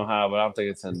meth in Ohio, but I don't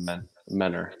think it's in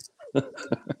Menor.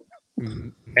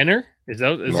 Menor? Is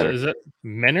that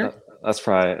Menor? That's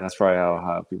probably how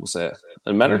Ohio people say it.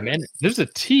 And Menor. There's a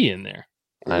T in there.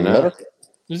 I know.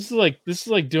 This is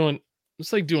like doing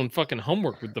fucking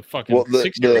homework with the fucking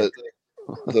 6-year-old.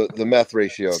 The meth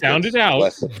ratio sounded out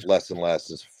less and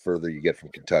less as further you get from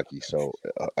Kentucky. So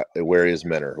where is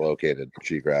Menor located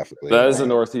geographically? That is in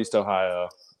Northeast Ohio.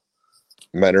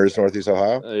 Menor is Northeast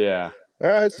Ohio? Yeah. All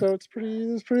right, so it's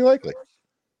pretty likely.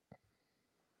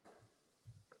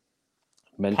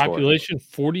 Mentor. Population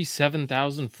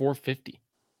 47,450.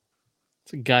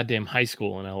 It's a goddamn high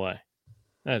school in LA.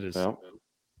 That is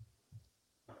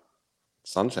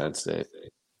Sunshine State.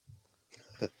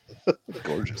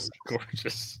 Gorgeous.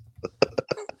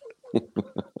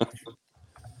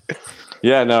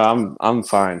 Yeah, no, I'm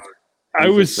fine. I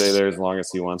was stay there as long as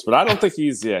he wants, but I don't think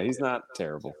he's not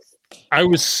terrible. I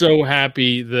was so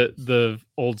happy that the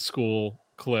old school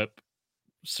clip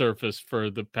surfaced for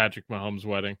the Patrick Mahomes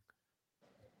wedding.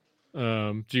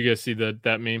 Do you guys see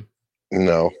that meme?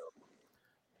 No.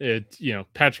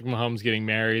 Patrick Mahomes getting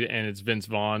married, and it's Vince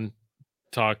Vaughn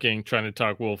trying to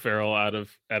talk Will Ferrell out of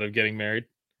getting married.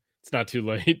 It's not too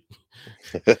late.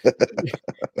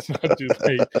 It's not too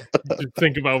late. Just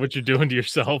think about what you're doing to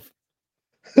yourself.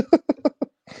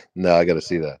 No, I got to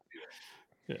see that.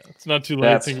 Yeah, it's not too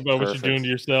late. Think about what you're doing to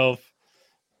yourself.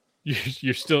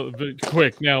 You're still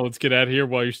quick now. Let's get out of here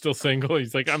while you're still single.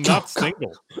 He's like, I'm not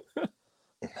single.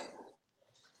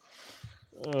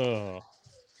 Oh,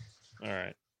 all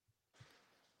right.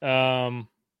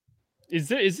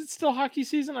 Is it still hockey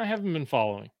season? I haven't been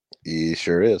following. He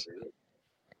sure is.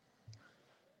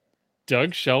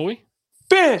 Doug, shall we?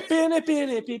 All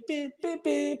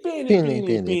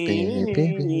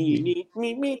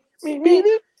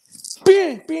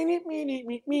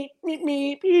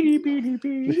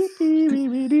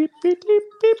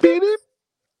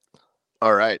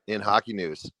right. In hockey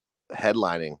news,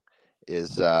 headlining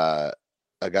is a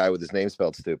guy with his name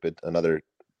spelled stupid. Another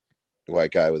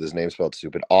white guy with his name spelled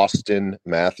stupid. Austin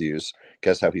Matthews.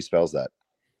 Guess how he spells that?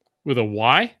 With a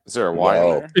Y? Is there a Y?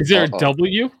 No. Is there a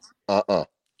W? Auston.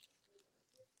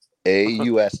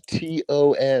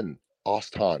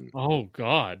 Auston. Oh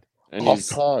God.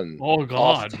 Auston. Oh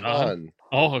God.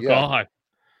 Oh Yeah.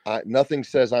 God. Nothing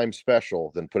says I'm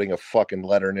special than putting a fucking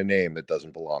letter in a name that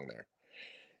doesn't belong there.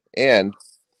 And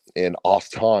in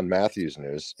Auston Matthews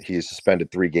news, he is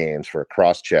suspended 3 games for a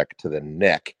cross-check to the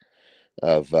neck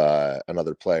of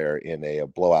another player in a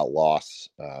blowout loss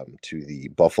to the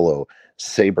Buffalo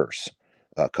Sabres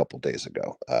a couple days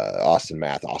ago. Auston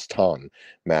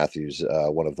Matthews,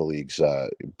 one of the league's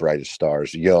brightest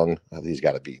stars, young. He's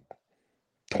got to be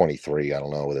 23, I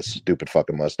don't know, with a stupid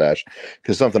fucking mustache.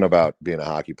 Because something about being a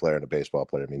hockey player and a baseball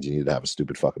player means you need to have a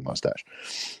stupid fucking mustache.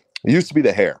 It used to be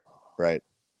the hair, right?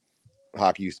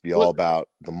 Hockey used to be all about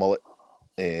the mullet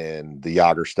and the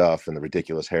Yager stuff and the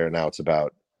ridiculous hair. Now it's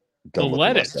about the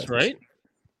lettuce, right?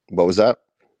 What was that?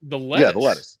 The lettuce. Yeah,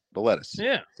 the lettuce.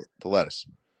 Yeah. The lettuce.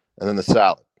 And then the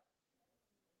salad.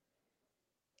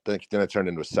 Then it turned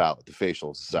into a salad. The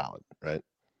facial is a salad, right?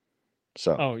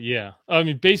 So. Oh, yeah. I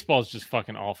mean, baseball's just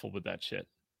fucking awful with that shit.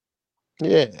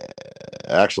 Yeah.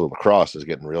 Actually, lacrosse is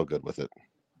getting real good with it.